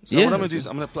happen. So Yeah. what I'm going to do is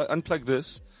I'm going to unplug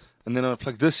this, and then I'm going to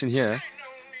plug this in here,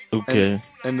 Okay.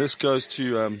 and this goes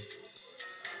to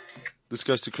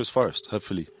Chris Forrest,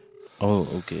 hopefully. Oh,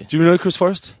 okay. Do you know Chris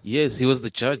Forrest? Yes, he was the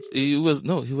judge. He was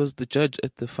the judge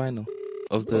at the final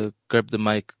of the Grab the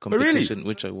Mic really? competition,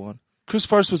 which I won. Chris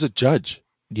Forrest was a judge.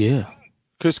 Yeah.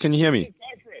 Chris, can you hear me?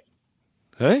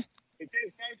 Hey?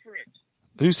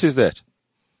 Who says that?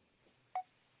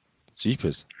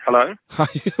 Jeepers. Hello?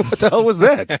 What the hell was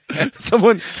that?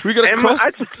 Someone, we got a cross.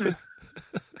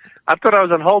 I thought I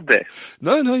was on hold there.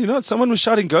 No, you're not. Someone was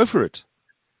shouting, go for it.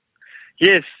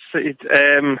 Yes.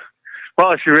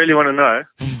 Well, if you really want to know.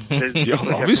 Yeah,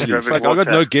 obviously. In fact, I've got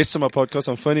no guests on my podcast.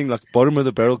 I'm phoning like bottom of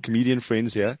the barrel comedian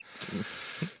friends here.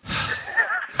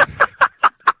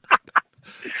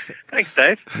 Thanks,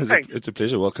 Dave. Thanks. It's a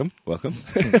pleasure. Welcome.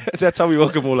 That's how we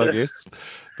welcome all our guests.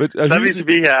 But Lovely to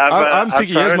be here. I'm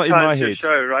thinking, here's in my prioritized your head.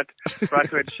 show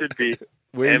right where it should be.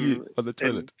 Where are you on the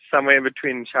toilet? Somewhere in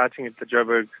between shouting at the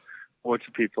Joburg water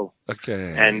people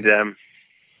Okay. and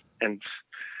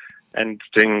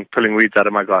pulling weeds out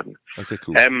of my garden. Okay,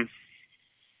 cool.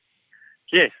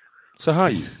 Yes. So how are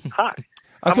you? Hi.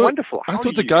 I I'm thought, wonderful. I How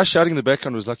thought are the you? guy shouting in the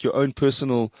background was like your own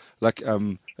personal, like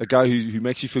a guy who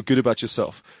makes you feel good about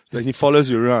yourself. Like he follows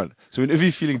you around. So whenever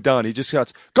you're feeling down, he just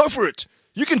shouts, "Go for it!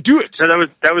 You can do it!" No,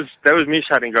 that was me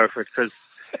shouting "Go for it" because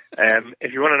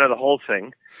if you want to know the whole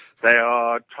thing, they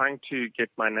are trying to get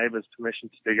my neighbor's permission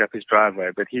to dig up his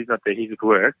driveway, but he's not there. He's at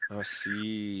work. I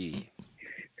see.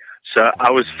 So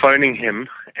I was phoning him,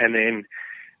 and then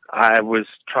I was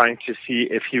trying to see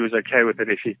if he was okay with it,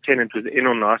 if his tenant was in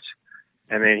or not.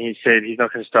 And then he said he's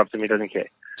not going to stop them. He doesn't care.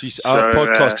 Jeez, our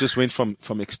podcast just went from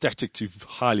ecstatic to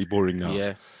highly boring now.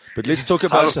 Yeah. But let's talk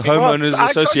about homeowners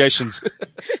associations.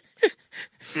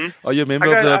 Are you a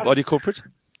member of the body corporate?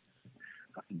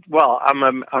 Well, I'm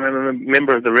a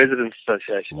member of the Residents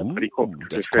Association, a body corporate,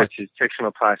 that's referred to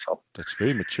sectional title. That's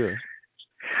very mature.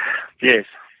 Yes.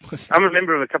 I'm a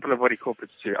member of a couple of body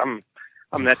corporates too. I'm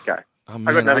that guy. Oh,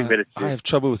 I got nothing better to do. I have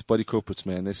trouble with body corporates,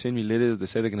 man. They send me letters. They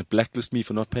say they're going to blacklist me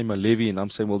for not paying my levy, and I'm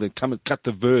saying, well, then come and cut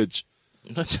the verge.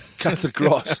 Cut the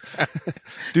grass.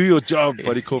 Do your job,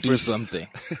 body corporates. Do something.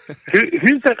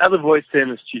 Who's that other voice there in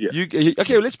the studio?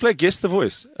 Okay, well, let's play Guess the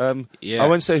Voice. Yeah. I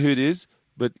won't say who it is,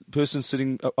 but person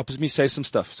sitting opposite me, say some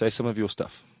stuff. Say some of your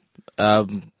stuff. I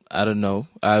don't know.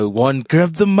 I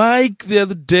grabbed the mic the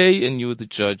other day, and you were the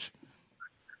judge.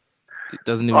 He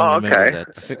doesn't even remember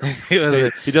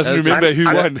that. He doesn't remember who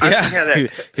won.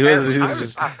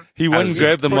 He won.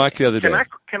 Grabbed the mic the other day.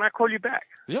 Can I call you back?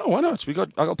 Yeah, why not?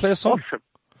 I'll play a song.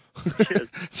 Awesome.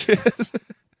 Cheers.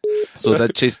 So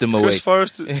that chased him away. Chris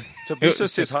Forrest, Tabiso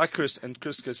says hi, Chris, and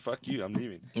Chris goes, "Fuck you, I'm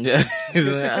leaving." Yeah. He's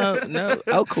like, oh, no,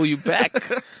 I'll call you back.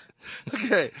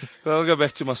 Okay, well, I'll go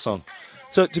back to my song.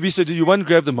 So, Tabiso, do you want to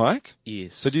grab the mic?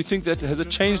 Yes. So, do you think that has it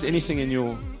changed anything in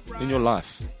your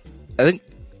life? I think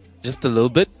just a little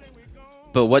bit.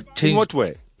 But what changed? In what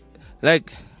way?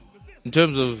 Like, in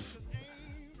terms of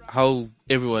how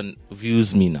everyone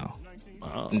views me now,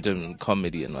 in terms of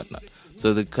comedy and whatnot.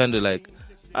 So they're kind of like,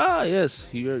 yes,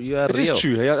 you are real. It is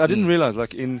true. Hey, I didn't realize,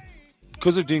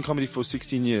 because of doing comedy for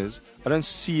 16 years, I don't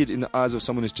see it in the eyes of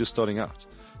someone who's just starting out.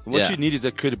 And what you need is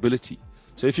that credibility.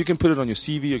 So if you can put it on your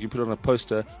CV, or you can put it on a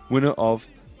poster, winner of,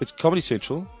 it's Comedy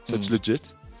Central, so it's legit.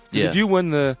 Because if you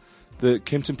win the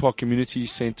Kempton Park Community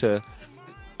Centre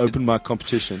open mic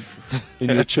competition in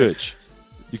your church,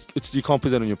 you can't put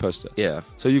that on your poster. Yeah.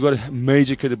 So you got a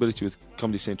major credibility with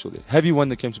Comedy Central there. Have you won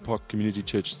the Kempton Park Community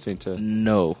Church Centre?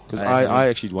 No. Because I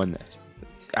actually won that.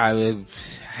 I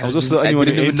was also the only one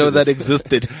who didn't even know that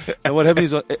existed. And what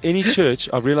happens is any church,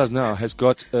 I've realized now, has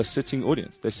got a sitting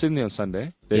audience. They're sitting there on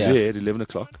Sunday. They're there at 11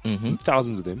 o'clock.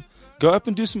 Thousands of them. Go up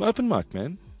and do some open mic,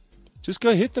 man. Just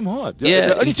go hit them hard. Yeah,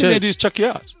 the only thing they do is chuck you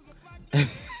out.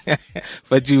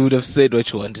 But you would have said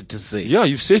what you wanted to say. Yeah,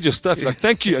 you've said your stuff. Like,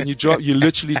 thank you. And you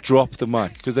literally drop the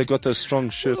mic because they got those strong,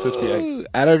 sure 58s.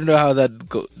 I don't know how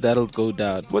that'll go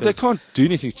down. Well, they can't do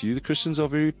anything to you. The Christians are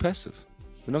very passive.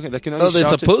 They can only they're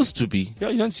shout supposed to be. Yeah,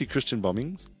 you don't see Christian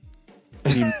bombings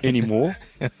anymore.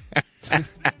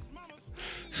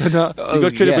 So now you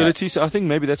got credibility. So I think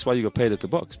maybe that's why you got paid at the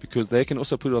box, because they can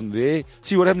also put it on there.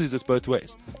 See, what happens is it's both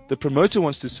ways. The promoter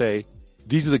wants to say,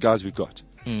 these are the guys we've got.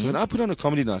 So when I put on a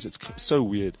comedy night, it's so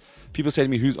weird. People say to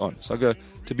me, who's on? So I go,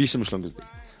 Tabiso Mhlongo's there.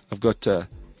 I've got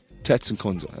Tats and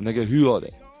Konzo. And they go, who are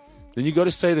they? Then you got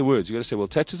to say the words. You got to say, well,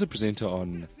 Tats is a presenter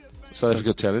on South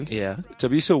Africa Talent. Yeah.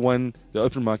 Tabiso won the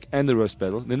open mic and the roast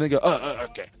battle. Then they go,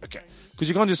 okay. Because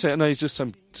you can't just say, no, he's just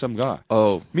some guy.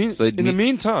 Oh. In the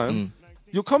meantime,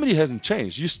 your comedy hasn't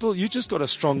changed. You just got a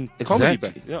strong comedy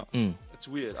back. Yeah. It's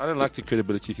weird. I don't like the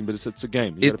credibility thing, but it's a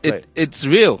game. You got to play. It's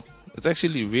real. It's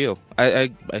actually real.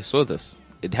 I saw this.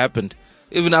 It happened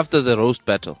even after the roast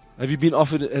battle. Have you been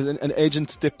offered an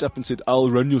agent stepped up and said, "I'll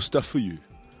run your stuff for you,"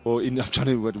 or I'm trying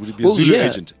to would it be a Zulu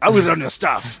agent? I will run your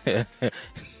stuff.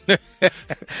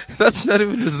 That's not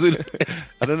even a Zulu.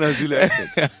 I don't know Zulu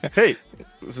accent. Hey,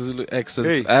 Zulu accents.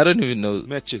 Hey. I don't even know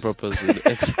Matches. proper Zulu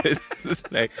accents.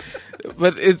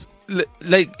 But it's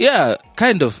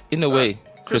kind of in a way.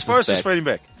 Chris Forrest is fighting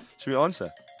back. Should we answer?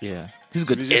 Yeah, he's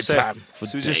got Should we time for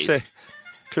should we days. just say,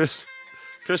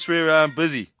 Chris, we're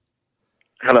busy.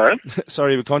 Hello.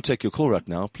 Sorry, we can't take your call right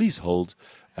now. Please hold.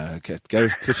 Gary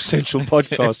Cliff Central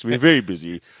podcast. We're very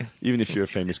busy, even if you're a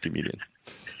famous comedian.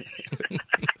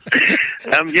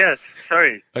 Yes.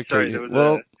 Sorry. Okay. Sorry, there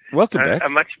was welcome back. a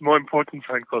much more important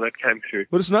phone call that came through.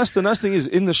 Well, it's nice. The nice thing is,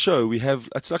 in the show,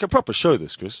 it's like a proper show.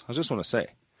 This, Chris. I just want to say,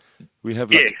 we have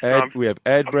we have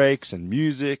ad breaks and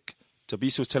music.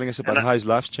 Tabiso was telling us about how his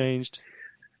life's changed.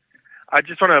 I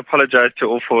just want to apologize to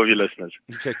all 4 of you listeners.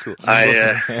 Okay, cool.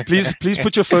 Please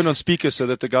put your phone on speaker so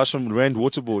that the guys from Rand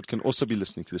Waterboard can also be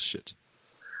listening to this shit.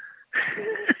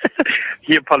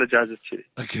 He apologizes too.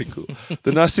 Okay, cool.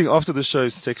 The nice thing after the show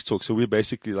is sex talk, so we're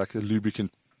basically like a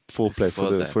lubricant foreplay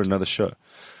for another show.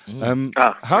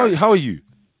 How are you?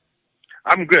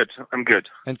 I'm good.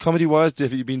 And comedy wise,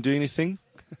 have you been doing anything?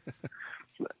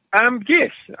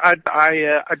 Yes,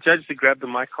 I judged the Grab the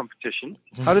Mic competition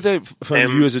How did they find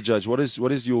you as a judge? What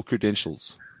is your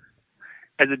credentials?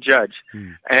 as a judge.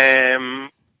 I'm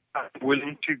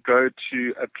willing to go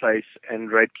to a place and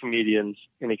rate comedians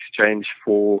in exchange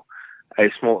for a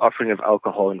small offering of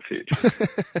alcohol and food.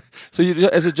 So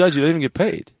as a judge, you don't even get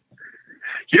paid?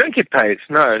 You don't get paid.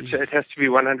 No, it has to be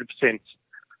 100%.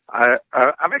 I've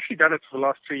actually done it for the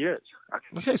last 3 years.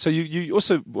 Okay, so you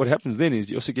also, what happens then is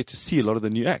you also get to see a lot of the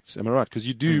new acts. Am I right? Because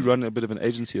you do run a bit of an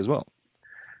agency as well.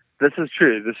 This is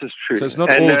true. So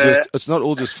it's not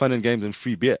all just fun and games and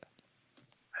free beer.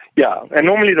 Yeah, and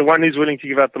normally the one who's willing to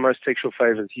give out the most sexual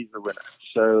favors, he's the winner.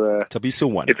 So Tabiso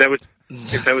won. If that was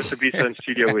Tabiso in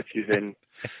studio with you, then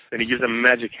he gives a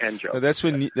magic hand job. No, that's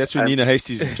when Nina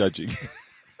Hastie's is judging.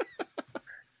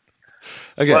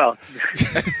 Okay. Well,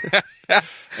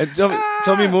 and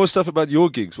tell me more stuff about your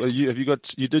gigs. Well,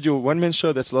 you did your one man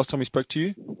show. That's the last time we spoke to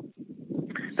you.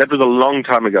 that was a long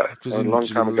time ago. It was in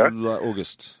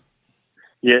August.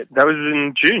 Yeah, that was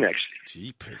in June actually.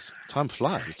 Jeepers, time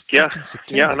flies. It's Yeah, fucking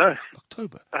September. yeah, I know.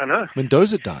 October. I know.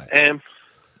 Mendoza died.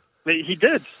 He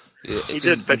did. Yeah, He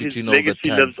did, but his between all the legacy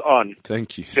time. lives on.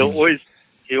 Thank you. He'll always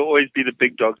be the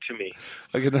big dog to me.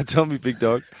 Okay, now tell me, big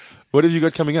dog, what have you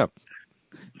got coming up?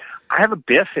 I have a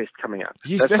beer fest coming up.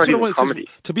 Yes, that's what I not even want. comedy.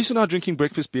 Tabiso and I are drinking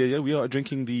breakfast beer. Yeah, we are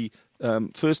drinking the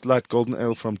First Light Golden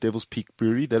Ale from Devil's Peak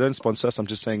Brewery. They don't sponsor us. I'm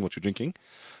just saying what you're drinking.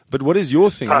 But what is your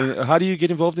thing? I mean, how do you get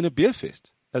involved in a beer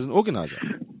fest as an organizer?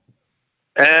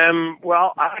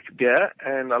 Well, I like beer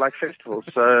and I like festivals,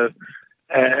 so.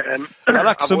 I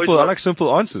like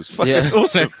simple answers. Fuck, Yeah. that's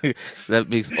awesome. That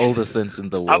makes all the sense in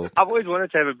the world. I've always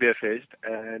wanted to have a beer fest,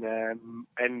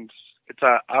 and it's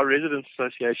our residents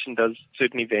association does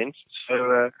certain events,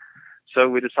 so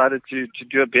we decided to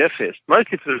do a beer fest,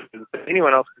 mostly for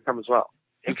anyone else can come as well.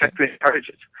 In fact, we encourage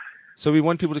it. So we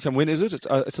want people to come. When is it? It's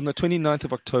on the 29th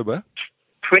of October.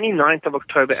 29th of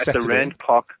October at the Saturday. Rand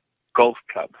Park Golf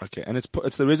Club. Okay, and it's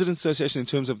the Residents Association in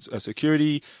terms of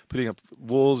security, putting up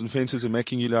walls and fences and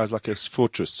making you guys like a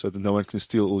fortress so that no one can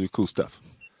steal all your cool stuff.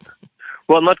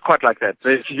 Well, not quite like that.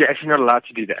 You're actually not allowed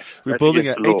to do that. We're That's building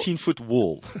an against the law. 18-foot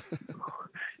wall.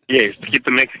 Yes, to keep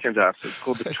the Mexicans out. So it's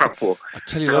called the Trump Wall. I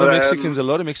tell you, a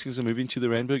lot of Mexicans are moving to the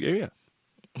Randburg area.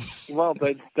 Well,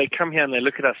 they come here and they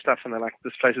look at our stuff and they're like,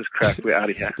 this place is crap, we're out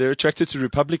of here. They're attracted to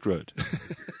Republic Road.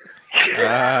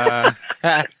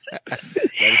 Okay,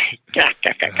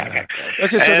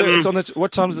 so it's on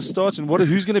what time does it start and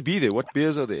who's going to be there? What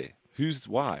beers are there?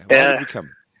 Why? Why did we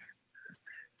come?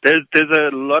 There's a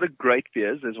lot of great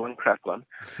beers. There's one crap one.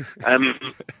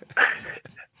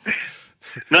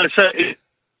 No, so it's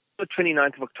the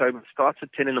 29th of October. It starts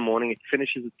at 10 in the morning. It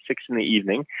finishes at 6 in the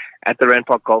evening at the Rand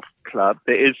Park Golf Club.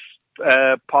 There is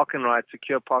park and ride,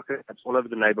 secure parking. That's all over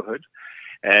the neighborhood.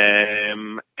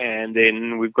 And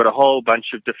then we've got a whole bunch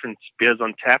of different beers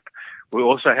on tap. We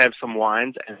also have some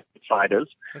wines and ciders.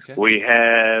 Okay. We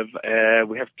have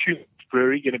two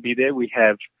brewery going to be there. We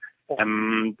have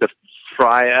the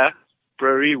Friar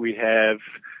Brewery. We have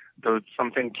the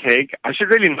something keg. I should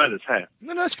really know this, hey?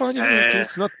 No, it's fine.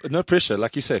 It's not no pressure.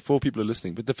 Like you say, 4 people are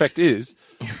listening. But the fact is,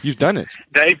 you've done it.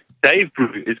 Dave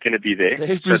Brew is going to be there.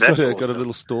 Dave Brew's got a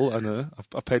little stall. I know.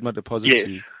 I paid my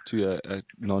deposit to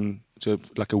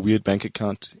a weird bank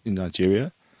account in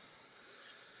Nigeria.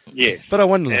 Yes. But I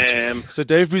won a lot. So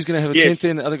Dave Brew's going to have a tent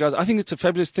there and the other guys. I think it's a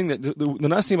fabulous thing that the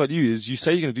nice thing about you is you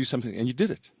say you're going to do something and you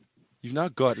did it. You've now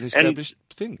got an established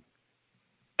thing.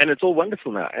 And it's all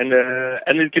wonderful now. And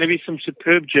there's going to be some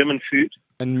superb German food.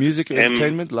 And music,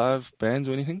 entertainment, live bands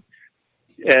or anything?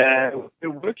 We're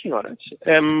working on it.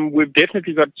 We've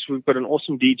got an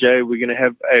awesome DJ. We're going to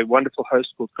have a wonderful host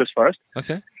called Chris Forrest.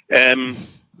 Okay.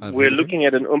 We're looking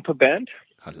at an Oompa band.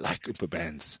 I like Oompa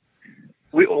bands.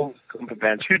 We all like Oompa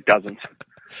bands. Who doesn't?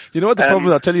 You know what the problem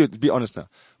is? I'll tell you, to be honest now.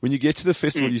 When you get to the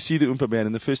festival, you see the Oompa band,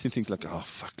 and the first thing you think, like, oh,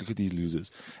 fuck, look at these losers.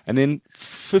 And then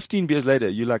 15 beers later,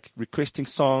 you're like requesting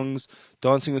songs,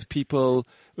 dancing with people.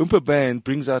 Oompa band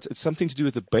brings out, it's something to do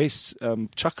with the bass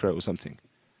chakra or something.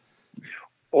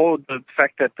 Or the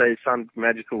fact that they sound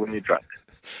magical when you're drunk.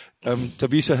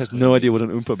 Tabiso has no idea what an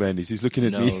Oompa band is. He's looking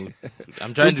at me.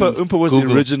 I'm trying Oompa was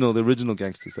Google. the original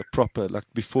gangsters, the proper, like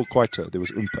before Kwaito, there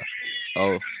was Oompa.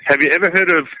 Oh. Have you ever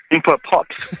heard of Oompa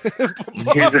Pops?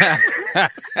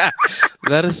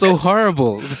 That is so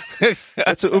horrible.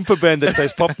 That's an Oompa band that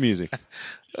plays pop music.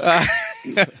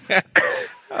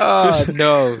 Oh,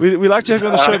 no. We like to have you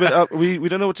on the show, but we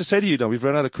don't know what to say to you now. We've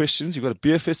run out of questions. You've got a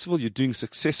beer festival. You're doing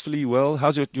successfully well.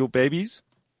 How's your babies?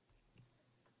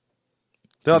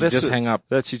 Did he just hang up?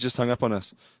 He just hung up on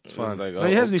us. It's fine. Like, No,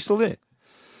 he hasn't. He's still there.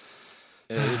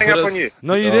 Hang up on you.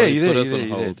 No, you're Oh, there. you You're put there. us You're on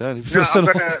there. hold. Don't. No,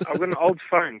 I've got an old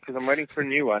phone because I'm waiting for a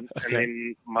new one, and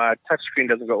then my touchscreen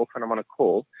doesn't go off when I'm on a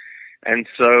call. And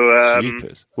so,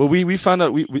 Jeepers. Well, we found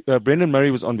out. Brendan Murray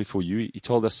was on before you. He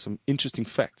told us some interesting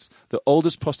facts. The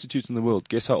oldest prostitute in the world.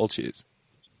 Guess how old she is?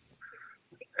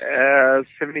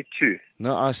 72.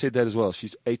 No, I said that as well.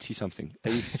 She's 80-something.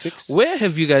 86? Where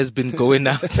have you guys been going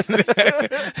out?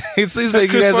 It seems like you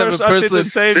Chris guys have a Morris, I said the person.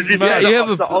 same. Yeah, you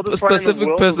have The a oldest one in the specific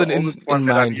world, person the in oldest one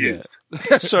that I've mind here.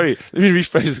 used. Sorry, let me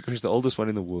rephrase the question. The oldest one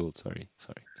in the world. Sorry.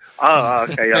 Oh,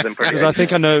 okay, yeah, then Because I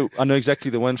think I know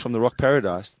exactly the one from the Rock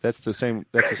Paradise. That's the same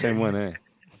one, eh?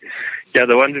 Yeah,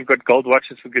 the ones who've got gold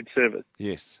watches for good service.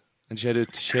 Yes. And she had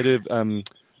her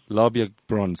labia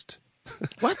bronzed.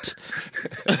 What?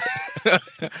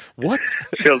 What?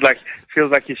 Feels like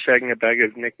you're shagging a bag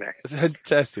of knickknacks.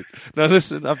 Fantastic. Now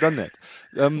listen, I've done that.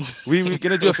 We're going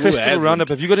to do a Who festival hasn't? roundup.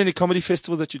 Have you got any comedy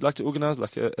festivals that you'd like to organize?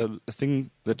 Like a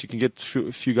thing that you can get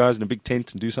a few guys in a big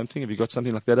tent and do something? Have you got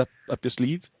something like that up your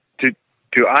sleeve?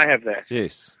 Do I have that?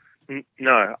 Yes.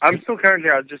 No, I'm still currently.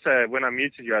 I was just when I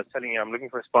muted you, I was telling you I'm looking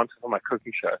for a sponsor for my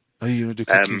cooking show. Oh, you're going to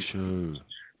do a cooking show.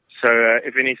 So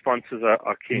if any sponsors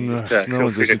are keen, No, just, no feel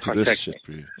one's free to listening to this contact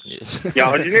me. shit, bro.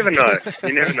 Yeah, well, you never know.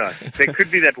 You never know. There could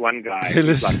be that one guy Hey, who's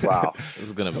listen. like, wow. This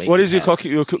is gonna make What it is your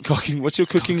happen. cooking? What's your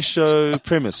cooking show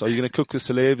premise? Are you going to cook with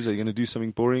celebs? Are you going to do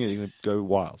something boring? Are you going to go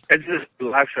wild? It's a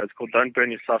live show. It's called Don't Burn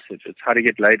Your Sausage. It's how to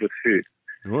get laid with food.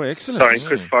 Oh, excellent. Starring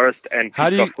Chris Forrest and How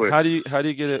Pete do you Software. how do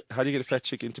you get a fat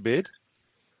chick into bed?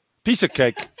 Piece of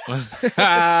cake.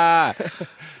 Ah,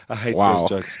 I hate Wow. those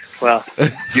jokes. Well,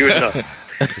 you would know.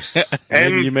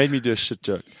 You made me do a shit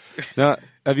joke. Now,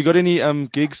 have you got any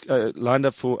gigs lined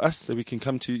up for us that we can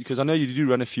come to? Because I know you do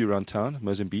run a few around town,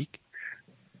 Mozambique.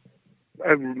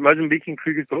 Mozambique and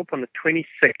Krugersdorp on the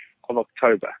 26th of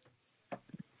October.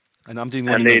 And I'm doing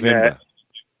one And in then, November.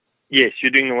 Yes,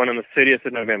 you're doing the one on the 30th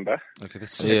of November. Okay,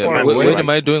 that's yeah. Fine. What am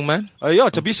I doing, man? Oh, yeah,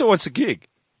 Tabiso wants a gig.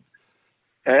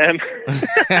 Um,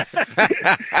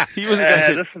 He wasn't going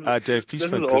to this say, is- Dave, please this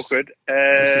is phone Chris. awkward.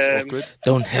 This is awkward.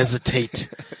 Don't hesitate.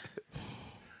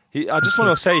 I just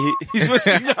want to say he's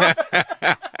listening.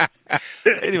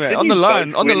 Anyway, on the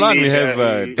line we have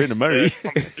Brendan Murray.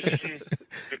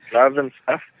 Gloves and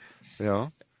stuff. Yeah.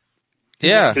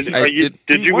 Yeah, Did I you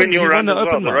did. He win your won round the as well,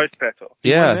 open the mic. roast battle?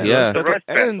 Yeah, Won yeah. the roast Roast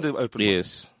battle battle. and the open mic.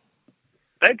 Yes,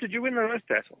 Dave, did you win the roast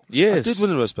battle? yes. I did win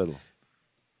the roast battle.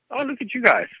 Oh, look at you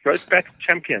guys. Roast battle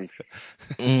champions.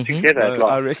 Mhm. Together at I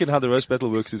last. reckon how the roast battle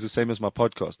works is the same as my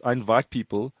podcast. I invite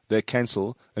people, they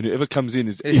cancel, and whoever comes in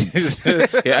is in.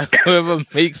 Yeah, whoever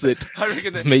makes it I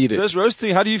reckon that made it. this roast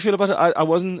thing, how do you feel about it? I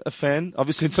wasn't a fan,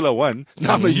 obviously, until I won.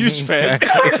 Now I'm a huge fan.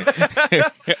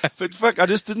 But fuck, I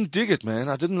just didn't dig it, man.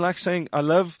 I didn't like saying, I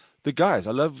love the guys.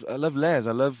 I love Laz.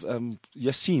 I love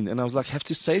Yassine. And I was like, have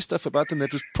to say stuff about them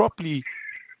that was properly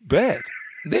bad.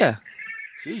 Yeah.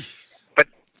 Jeez.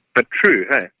 But true,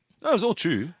 hey? No, it was all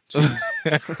true.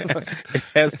 It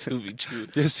has to be true.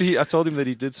 Yeah, see, I told him that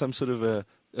he did some sort of a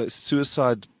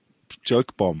suicide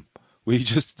joke bomb where he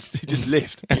just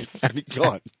left and he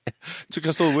gone. Took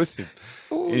us all with him.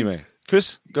 Anyway,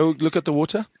 Chris, go look at the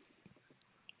water.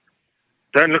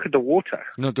 Don't look at the water.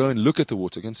 No, go and look at the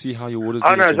water. Go and see how your water's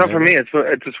Oh, doing no, with it's your not for neighbor.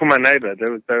 me. It's for my neighbor.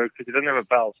 Because he doesn't have a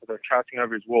bell, so they're shouting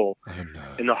over his wall Oh, no.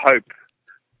 in the hope,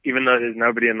 even though there's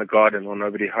nobody in the garden or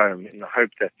nobody home, in the hope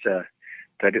that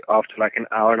after like an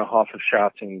hour and a half of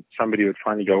shouting, somebody would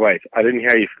finally go, wait, I didn't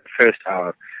hear you for the first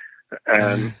hour,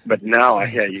 but now I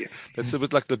hear you. That's a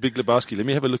bit like the Big Lebowski. Let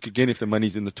me have a look again if the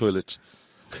money's in the toilet.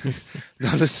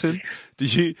 Now listen, do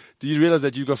you realize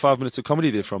that you got 5 minutes of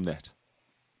comedy there from that?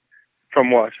 From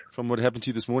what? From what happened to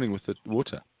you this morning with the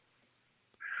water?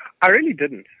 I really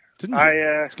didn't. Didn't you?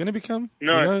 I, It's going to become?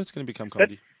 no. You know it's going to become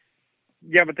comedy.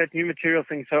 yeah, but that new material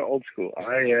thing's so old school.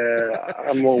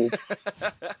 I'm all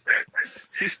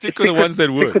You stick with the ones that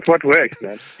stick work. with what works,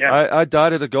 man. Yeah. I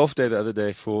died at a golf day the other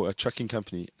day for a trucking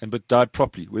company, but died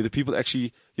properly, where the people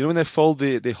actually, you know, when they fold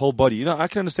their whole body, you know, I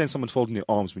can understand someone folding their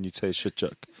arms when you say a shit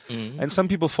joke. And some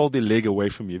people fold their leg away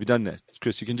from you. Have you done that,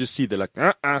 Chris? You can just see they're like,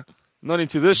 not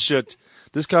into this shit.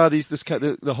 This guy,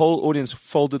 the whole audience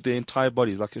folded their entire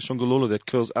bodies like a shongololo that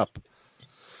curls up.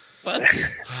 What?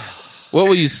 What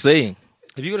were you saying?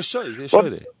 Have you got a show? Is there a show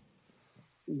there?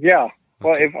 Yeah.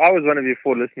 Well, if I was one of your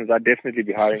 4 listeners, I'd definitely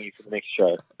be hiring you for the next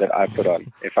show that I put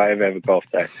on. If I ever have a golf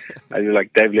day, I'd be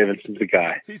like, Dave Levinson's the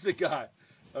guy. He's the guy.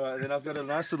 All right, then I've got a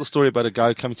nice little story about a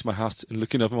guy coming to my house and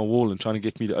looking over my wall and trying to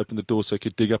get me to open the door so he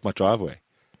could dig up my driveway.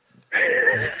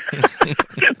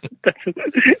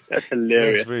 That's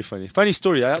hilarious. That's very funny. Funny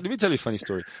story. Let me tell you a funny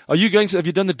story. Have you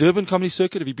done the Durban comedy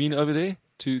circuit? Have you been over there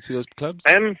to those clubs?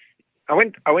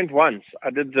 I went once. I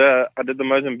did the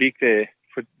Mozambique there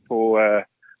for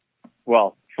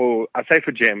I say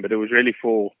for Gem, but it was really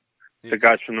for the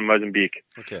guys from the Mozambique.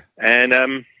 Okay. And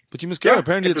but you must go. Yeah,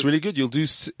 Apparently, it it's was- really good. You'll do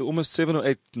almost 7 or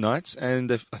 8 nights,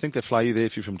 and I think they fly you there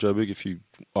if you're from Joburg, if you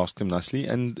ask them nicely.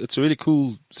 And it's a really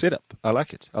cool setup. I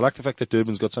like it. I like the fact that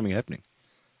Durban's got something happening.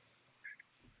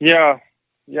 yeah,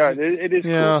 it is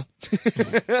Yeah.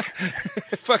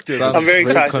 Fuck Durban. Sounds I'm very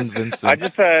excited. convincing. cool.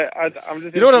 I'm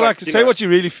just. You know what I into, like? Say what you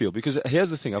really feel, because here's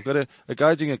the thing. I've got a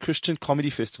guy doing a Christian comedy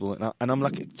festival, and I'm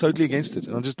like totally against it,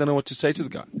 and I just don't know what to say to the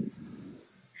guy.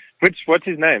 What's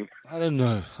his name? I don't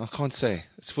know. I can't say.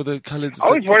 It's for the colored. I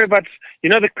always worry about,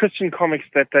 the Christian comics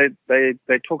that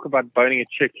they talk about boning a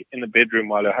chick in the bedroom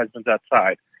while her husband's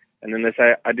outside, and then they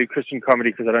say, I do Christian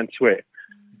comedy because I don't swear.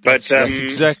 But That's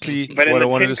exactly but in what I the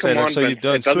wanted 10 to say. Like, so you Commandments,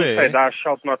 don't it doesn't swear. say thou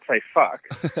shalt not say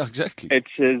fuck. Exactly. It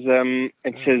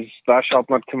says thou shalt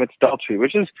not commit adultery,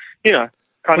 which is, kind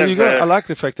Well, of. I like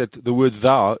the fact that the word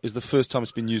 "thou" is the first time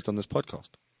it's been used on this podcast.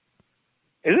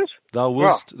 Is it? Thou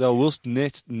willst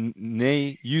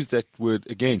nay use that word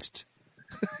against.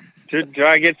 Do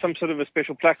I get some sort of a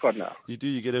special placard now? You do.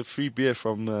 You get a free beer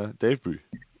from Dave Brew.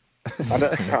 I've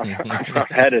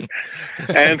had it.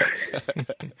 And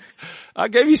I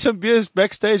gave you some beers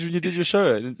backstage when you did your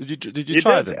show. Did you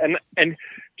try them? And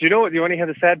do you know what? You want to hear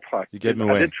the sad part? You gave them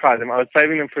I away. did try them. I was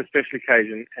saving them for a special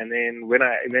occasion, and then when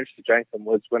I eventually drank them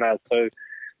was when I was so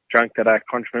drunk that I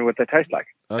can't remember what they taste like.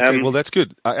 Okay, well that's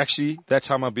good. That's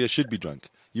how my beer should be drunk.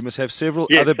 You must have several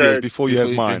Yes, other beers before you have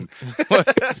before you mine.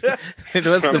 It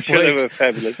was I'm the sure they point. were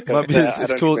fabulous. but, My beer, I don't it's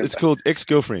remember. called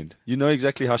ex-girlfriend. You know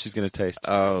exactly how she's going to taste.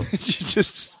 Oh, You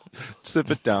just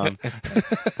sip it down.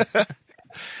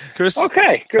 Chris,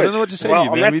 Okay, good. I don't know what to say Well, to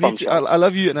you, on man. that We need to, bombshell. I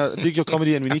love you and I dig your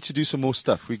comedy, and we need to do some more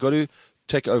stuff. We got to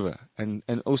take over, and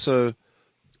also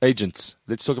agents.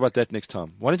 Let's talk about that next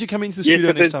time. Why don't you come into the Yes,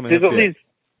 studio but next time and there's have beer?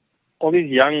 all these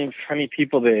young, funny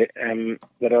people there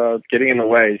that are getting in the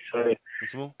way. So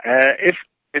That's all? if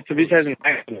Tavisa has an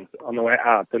accident on the way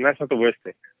out, then that's not the worst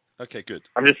thing. Okay, good.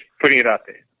 I'm just putting it out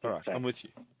there. All right, I'm with you.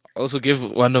 also give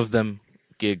one of them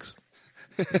gigs.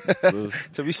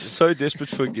 So we're so desperate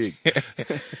for a gig.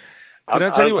 I'll, I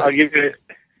tell you what? I'll give you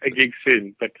a gig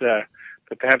soon, but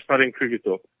perhaps not in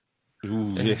Krugersdorp.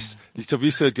 Ooh, yes.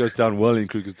 Tavisa goes down well in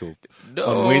Krugersdorp No,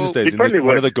 on Wednesdays It in probably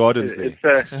one of would. the gardens there.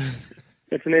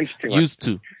 It's an interesting one.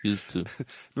 Used to.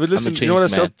 But listen, you know what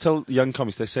I changed tell young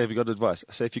comics? They say, have you got advice?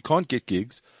 I say, if you can't get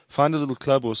gigs, find a little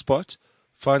club or spot,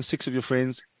 find 6 of your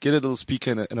friends, get a little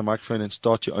speaker and a microphone, and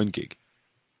start your own gig.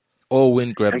 Or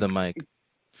when grab the mic.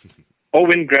 Or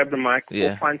when grab the mic,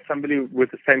 Yeah. or find somebody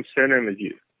with the same surname as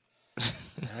you.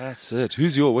 That's it.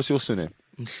 What's your surname?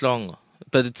 Mhlongo.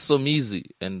 But it's so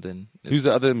easy. And then Who's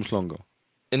the other Mhlongo?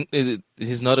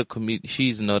 he's not a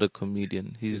she's not a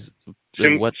comedian. He's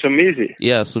Somizi.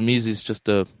 Yeah, Sumizi is just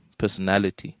a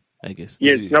personality, I guess.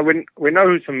 Yes, no, we know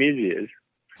who Somizi is.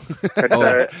 But,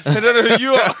 Oh. I don't know who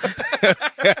you are.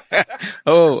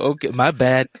 Oh, okay. My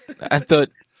bad. I thought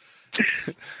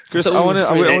Chris, So I want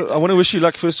afraid. to wish you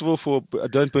luck, first of all, for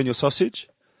Don't Burn Your Sausage.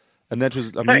 And I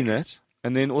mean that.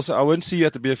 And then also, I won't see you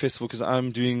at the beer festival because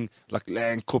I'm doing like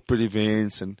land corporate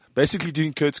events and basically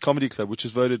doing Kurt's Comedy Club, which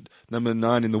was voted number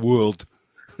 9 in the world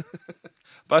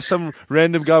by some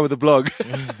random guy with a blog.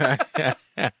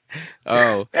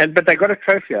 oh, but they got a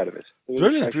trophy out of it. It was a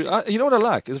Brilliant. trophy. You know what I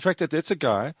like is the fact that that's a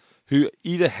guy who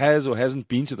either has or hasn't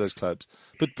been to those clubs,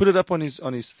 but put it up on his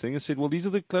thing and said, well, these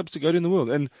are the clubs to go to in the world.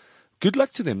 And good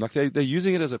luck to them. Like they're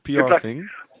using it as a Good PR luck. thing.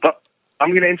 But I'm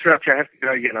going to interrupt you. I have to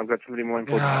go again. I've got somebody more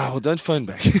important. Well, don't phone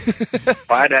back.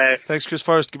 Bye, Dave. Thanks, Chris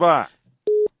Forrest. Goodbye.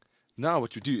 Now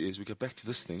what we do is we go back to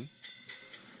this thing.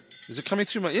 Is it coming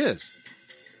through my ears?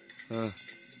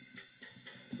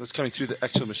 That's coming through the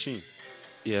actual machine.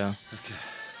 yeah.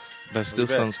 But it still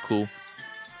back. sounds cool.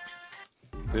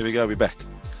 There we go. We're back.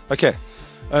 Okay.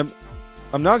 I'm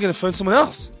now going to phone someone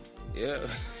else. Yeah.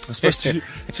 I'm supposed to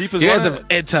cheap as You guys one. have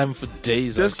airtime for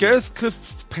days. Does actually. Gareth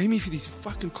Cliff pay me for these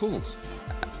fucking calls?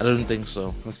 I don't think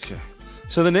so. Okay.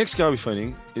 So the next guy we're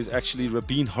phoning is actually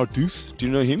Rabin Hardouth. Do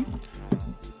you know him?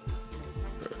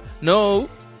 No,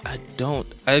 I don't.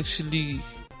 I actually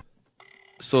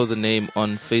saw the name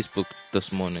on Facebook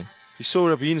this morning. You saw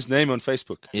Rabin's name on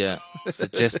Facebook. Yeah.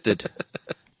 Suggested.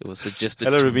 It was suggested.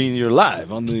 Hello, to me. Rabin. You're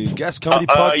live on the Gas Comedy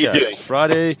How are you Podcast. doing?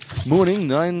 Friday morning,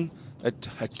 9 at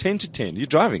 10 to 10. You're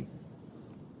driving.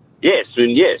 Yes,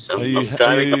 I'm Are you-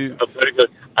 driving. are you- I'm very good.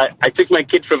 I took my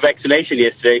kid for vaccination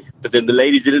yesterday, but then the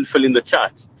lady didn't fill in the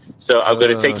chart. So I've got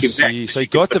to take him back. So you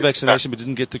got the vaccination but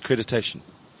didn't get the accreditation.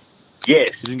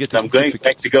 Yes. You didn't get so the I'm going certificate.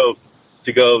 back to go.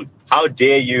 to go, how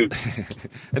dare you?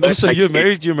 And also, you're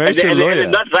married to a lawyer.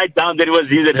 And not write down that it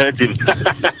was you that hurt him.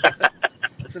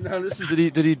 So now listen,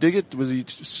 did he dig it? Was he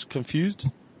just confused?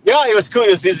 Yeah, it was cool.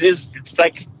 It's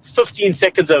like 15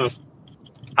 seconds of,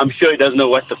 I'm sure he doesn't know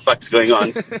what the fuck's going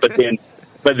on.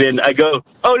 But then I go,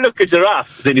 oh, look, a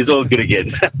giraffe. Then he's all good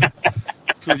again.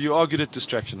 Cool. You are good at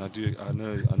distraction. I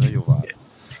know your vibe.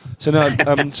 So now,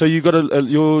 so you got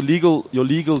your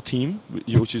legal team,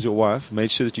 which is your wife,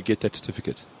 made sure that you get that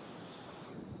certificate.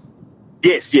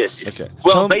 Yes. Okay.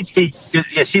 Well, basically,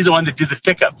 yeah, she's the one that did the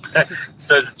checkup.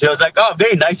 So she was like, "Oh,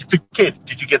 very nice, you took kid.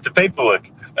 Did you get the paperwork?"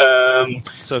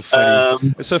 So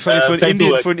funny. It's so funny for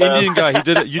an Indian guy.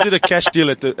 You did a cash deal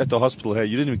at the hospital. Hey,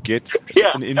 you didn't even get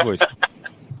an invoice.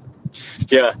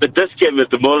 Yeah, but this came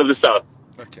at the Mall of the South.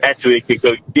 Okay. That's where you can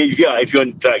go. Yeah, if you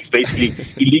want drugs, basically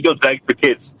illegal drugs for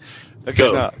kids.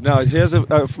 Okay, now here's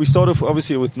we start off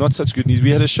obviously with not such good news. We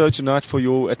had a show tonight for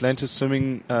your Atlanta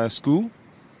swimming school.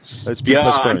 It's been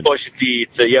postponed. Unfortunately,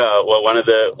 it's one of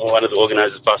the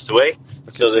organizers passed away,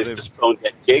 so they've postponed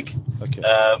that gig. Okay.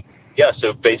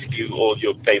 So basically all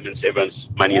your payments, everyone's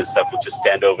money and stuff will just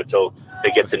stand over till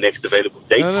they get the next available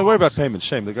date. No, worry about payments.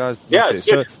 Shame, the guys. Yeah.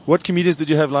 So, what comedians did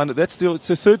you have lined up? It's the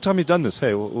third time you've done this,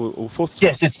 hey, or fourth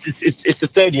time? Yes, it's the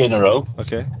third year in a row.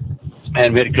 Okay.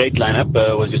 And we had a great lineup.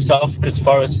 Was yourself, Chris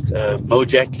Forrest,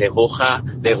 Mojack,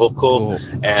 Lehoko,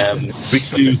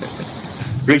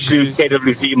 Richlu,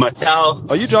 KWV, Mattel.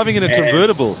 Are you driving in a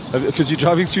convertible? Because you're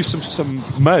driving through some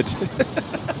mud.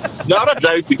 No, I'm not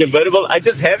driving the convertible. I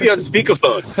just have you on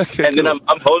speakerphone. Okay, and then I'm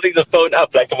holding the phone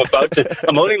up like I'm about to.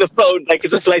 I'm holding the phone like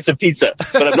it's a slice of pizza,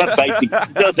 but I'm not biting.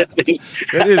 You know that thing?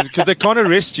 That is, because they can't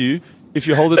arrest you if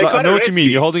you hold it like, I know what you mean.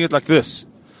 You're holding it like this.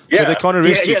 Yeah. So they can't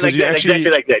arrest you because like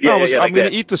exactly like that. I'm going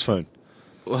to eat this phone.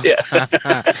 Yeah.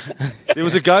 There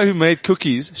was a guy who made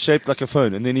cookies shaped like a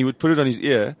phone, and then he would put it on his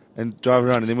ear and drive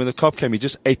around. And then when the cop came, he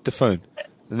just ate the phone.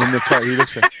 And then the car, he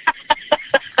looks like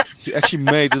he actually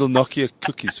made little Nokia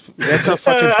cookies. That's how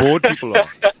fucking bored people are.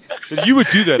 But you would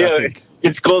do that, I think.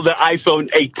 It's called the iPhone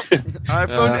 8.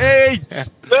 iPhone 8.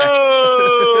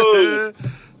 No.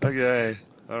 Okay.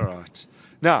 All right.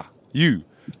 Now you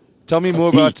tell me more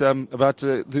about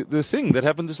the thing that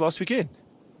happened this last weekend.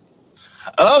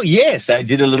 Oh yes, I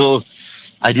did a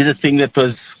thing that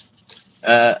was.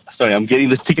 Sorry, I'm getting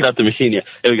the ticket out the machine here.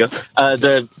 There we go.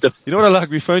 You know what I like?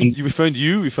 We phoned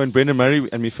you, we phoned Brendan Murray,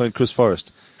 and we phoned Chris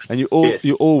Forrest, and you're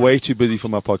all way too busy for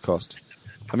my podcast.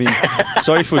 I mean,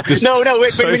 sorry for this. No,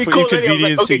 wait, when you call it, I was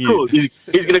like, okay, cool. He's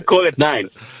going to call at 9.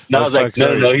 Now I was like,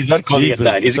 no, he's not calling at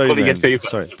 9. He's calling at 3.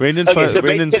 Sorry, Brendan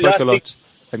spoke a lot,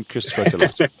 and Chris spoke a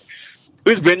lot.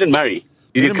 Who's Brendan Murray?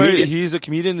 He's a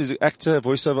comedian, he's an actor,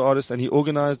 voiceover artist, and he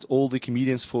organized all the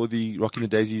comedians for the Rocking the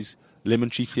Daisies Lemon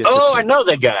Tree Theatre. Oh, I know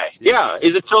that guy. Yes. Yeah,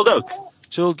 he's a chilled oak.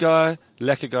 Chilled guy,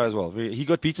 lacquer guy as well. He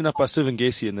got beaten up by Sivan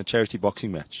Gessie in the charity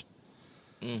boxing match.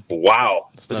 Wow.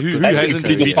 Who hasn't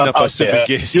been beaten up by Sivan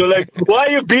Gessie? You're like, why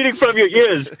are you beating from your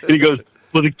ears? And he goes,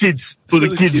 for the kids. For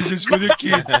the kids. It's for the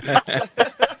kids.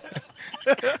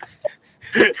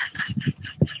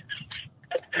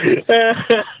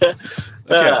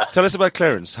 Okay, tell us about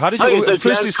Clarence. How did you?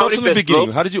 Firstly, start from the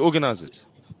beginning. How did you organize it?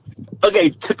 Okay,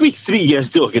 it took me 3 years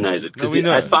to organize it because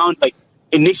I found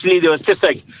initially there was just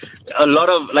a lot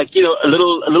of a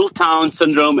little town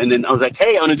syndrome, and then I was like,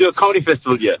 hey, I want to do a comedy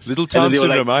festival here. Little town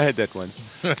syndrome. I had that once.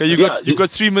 Okay, you've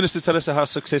got 3 minutes to tell us how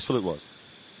successful it was.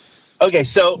 Okay,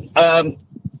 so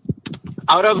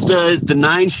out of the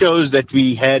 9 shows that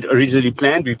we had originally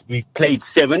planned, we played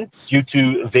 7 due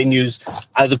to venues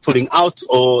either putting out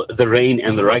or the rain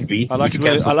and the rugby. I like it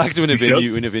when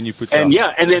a venue puts out.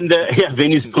 And then the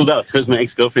venues pulled out. That was my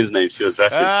ex-girlfriend's name. She was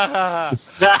Russian.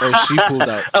 She pulled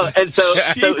out. Oh, and so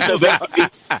basically,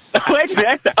 wait,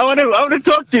 man, I want to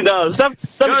talk to you now. Stop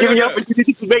giving me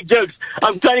opportunity to make jokes.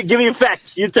 I'm trying to give you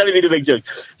facts. You're telling me to make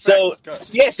jokes. So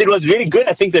yes, it was really good.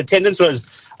 I think the attendance was.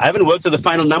 I haven't worked on the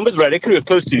final numbers, but I reckon we were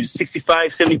close to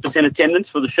 65-70% attendance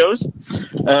for the shows,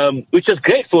 which was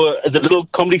great for the little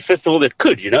comedy festival that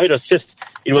could.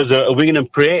 It was a wing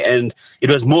and prayer, and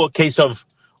it was more a case of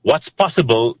what's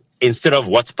possible instead of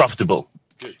what's profitable.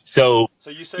 Good. So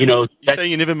you're saying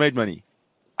you never made money?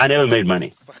 I never made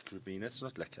money. Fuck, Rubin, that's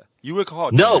not lacquer. You work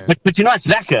hard. No, but it's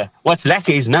lacquer. What's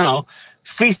lacquer is now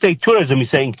Free State Tourism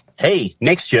is saying, hey,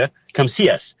 next year, come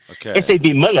see us. Okay.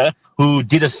 SAB Miller, who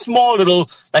did a small little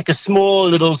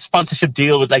sponsorship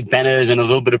deal with banners and a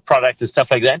little bit of product and stuff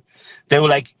like that. They were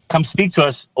like, come speak to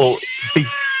us,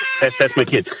 that's my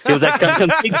kid. He was like,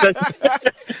 come speak to us.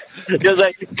 He was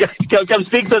like, come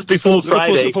speak to us before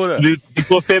Friday,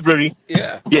 before February.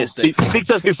 Yeah. Yes, speak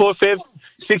to us before Feb.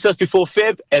 speak to us before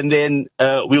Feb, and then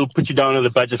we'll put you down on the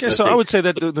budget. Okay, so I would say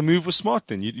that the move was smart.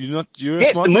 Then you're a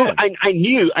yes, smart the move. man.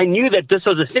 I knew that this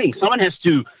was a thing. Someone has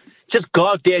to just go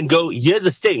out there and go, here's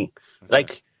a thing,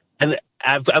 like, and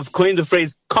I've coined the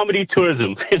phrase comedy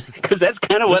tourism because that's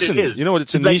kind of what it is. You know what?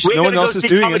 It's a like, niche. No one else is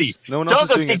doing it. No one else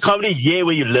is doing it. Don't go see comedy here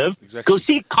where you live. Exactly. Go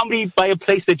see comedy by a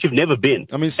place that you've never been.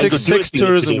 I mean, sex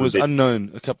tourism was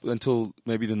unknown until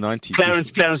maybe the 90s.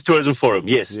 Clarence Tourism Forum.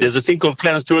 Yes, there's a thing called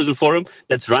Clarence Tourism Forum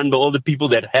that's run by all the people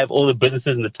that have all the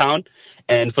businesses in the town.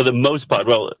 And for the most part,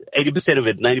 well, 80% of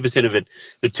it, 90% of it,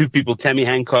 the two people, Tammy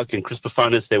Hancock and Chris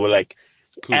Pafanis, they were like,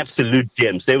 cool. Absolute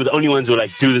gems. They were the only ones who were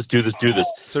like, do this.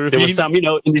 So there were some,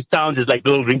 in these towns, there's like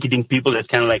little rinky-dink people that's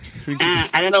kind of like,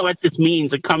 I don't know what this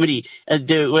means, a comedy.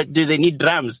 Do they need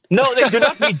drums? No, they do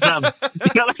not need drums.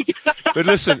 But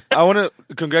listen, I want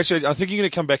to congratulate you. I think you're going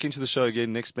to come back into the show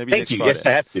again next Friday. Yes,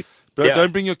 I have to. Bro,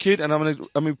 don't bring your kid. And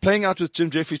I'm playing out with Jim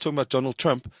Jeffries talking about Donald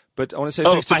Trump. But I want to say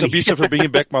thanks to Tabisa for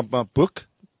bringing back my book.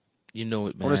 You know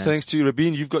it, man. I want to say thanks to you,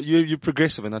 Rabin. You're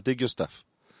progressive, and I dig your stuff.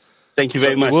 Thank you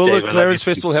very much. Will the Clarence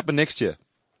Festival happen next year?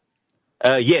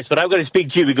 Yes, but I've got to speak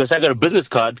to you because I got a business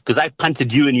card because I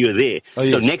punted you and you were there. Oh,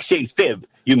 yes. So next year in Feb,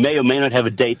 you may or may not have a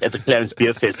date at the Clarence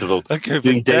Beer Festival. Okay,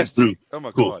 fantastic. Oh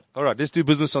my God. All right, let's do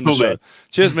business on the show. Man.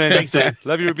 Cheers, man. Thanks, man.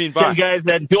 Love you, Rabin. Bye. Cheers, guys.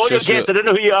 And to all your guests, I don't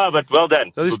know who you are, but well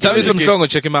done. Tell me some Mhlongo.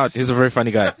 Check him out. He's a very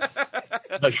funny guy.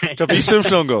 Okay. Tabisa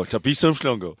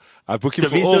Mhlongo. I book him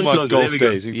for all my golf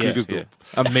days in Krugersdorp.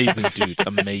 Yeah. Amazing, dude.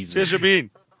 Amazing. Cheers, Rabin.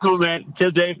 Cool, man.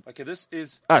 Cheers, Dave. Okay, this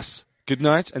is us. Good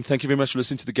night, and thank you very much for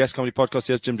listening to the Gas Comedy Podcast.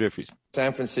 Here's Jim Jeffries.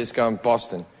 San Francisco and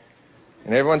Boston.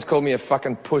 And everyone's called me a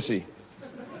fucking pussy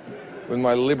with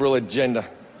my liberal agenda.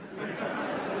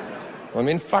 I'm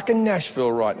in fucking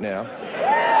Nashville right now.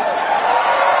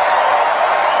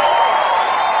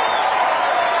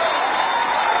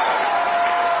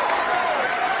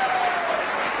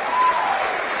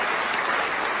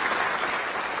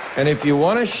 And if you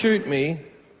want to shoot me,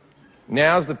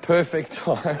 now's the perfect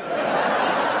time.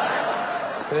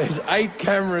 There's 8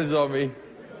 cameras on me.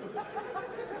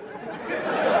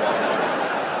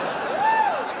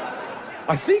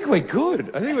 I think we're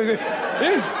good.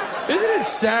 Yeah. Isn't it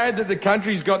sad that the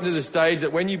country's gotten to the stage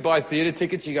that when you buy theatre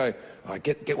tickets, you go, oh,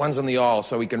 get ones on the aisle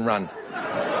so we can run.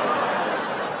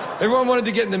 Everyone wanted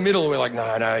to get in the middle. We're like,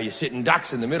 no, you're sitting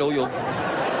ducks in the middle.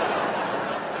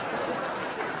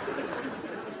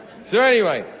 So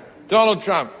anyway, Donald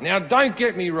Trump. Now, don't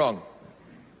get me wrong.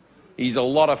 He's a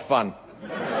lot of fun.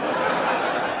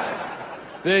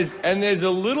 There's a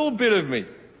little bit of me.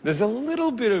 There's a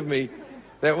little bit of me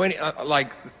that when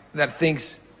that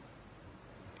thinks,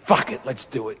 fuck it, let's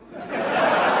do it.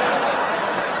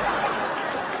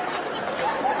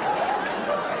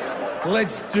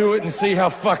 Let's do it and see how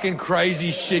fucking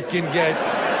crazy shit can get.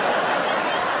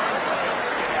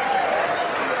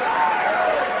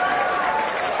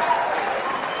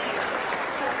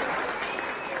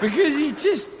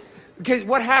 Because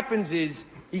what happens is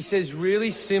he says really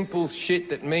simple shit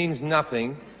that means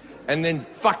nothing, and then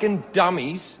fucking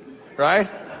dummies, right?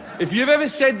 If you've ever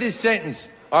said this sentence,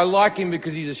 I like him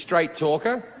because he's a straight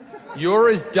talker, you're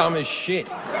as dumb as shit.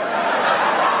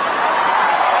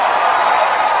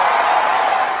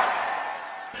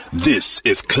 This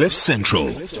is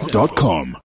CliffCentral.com.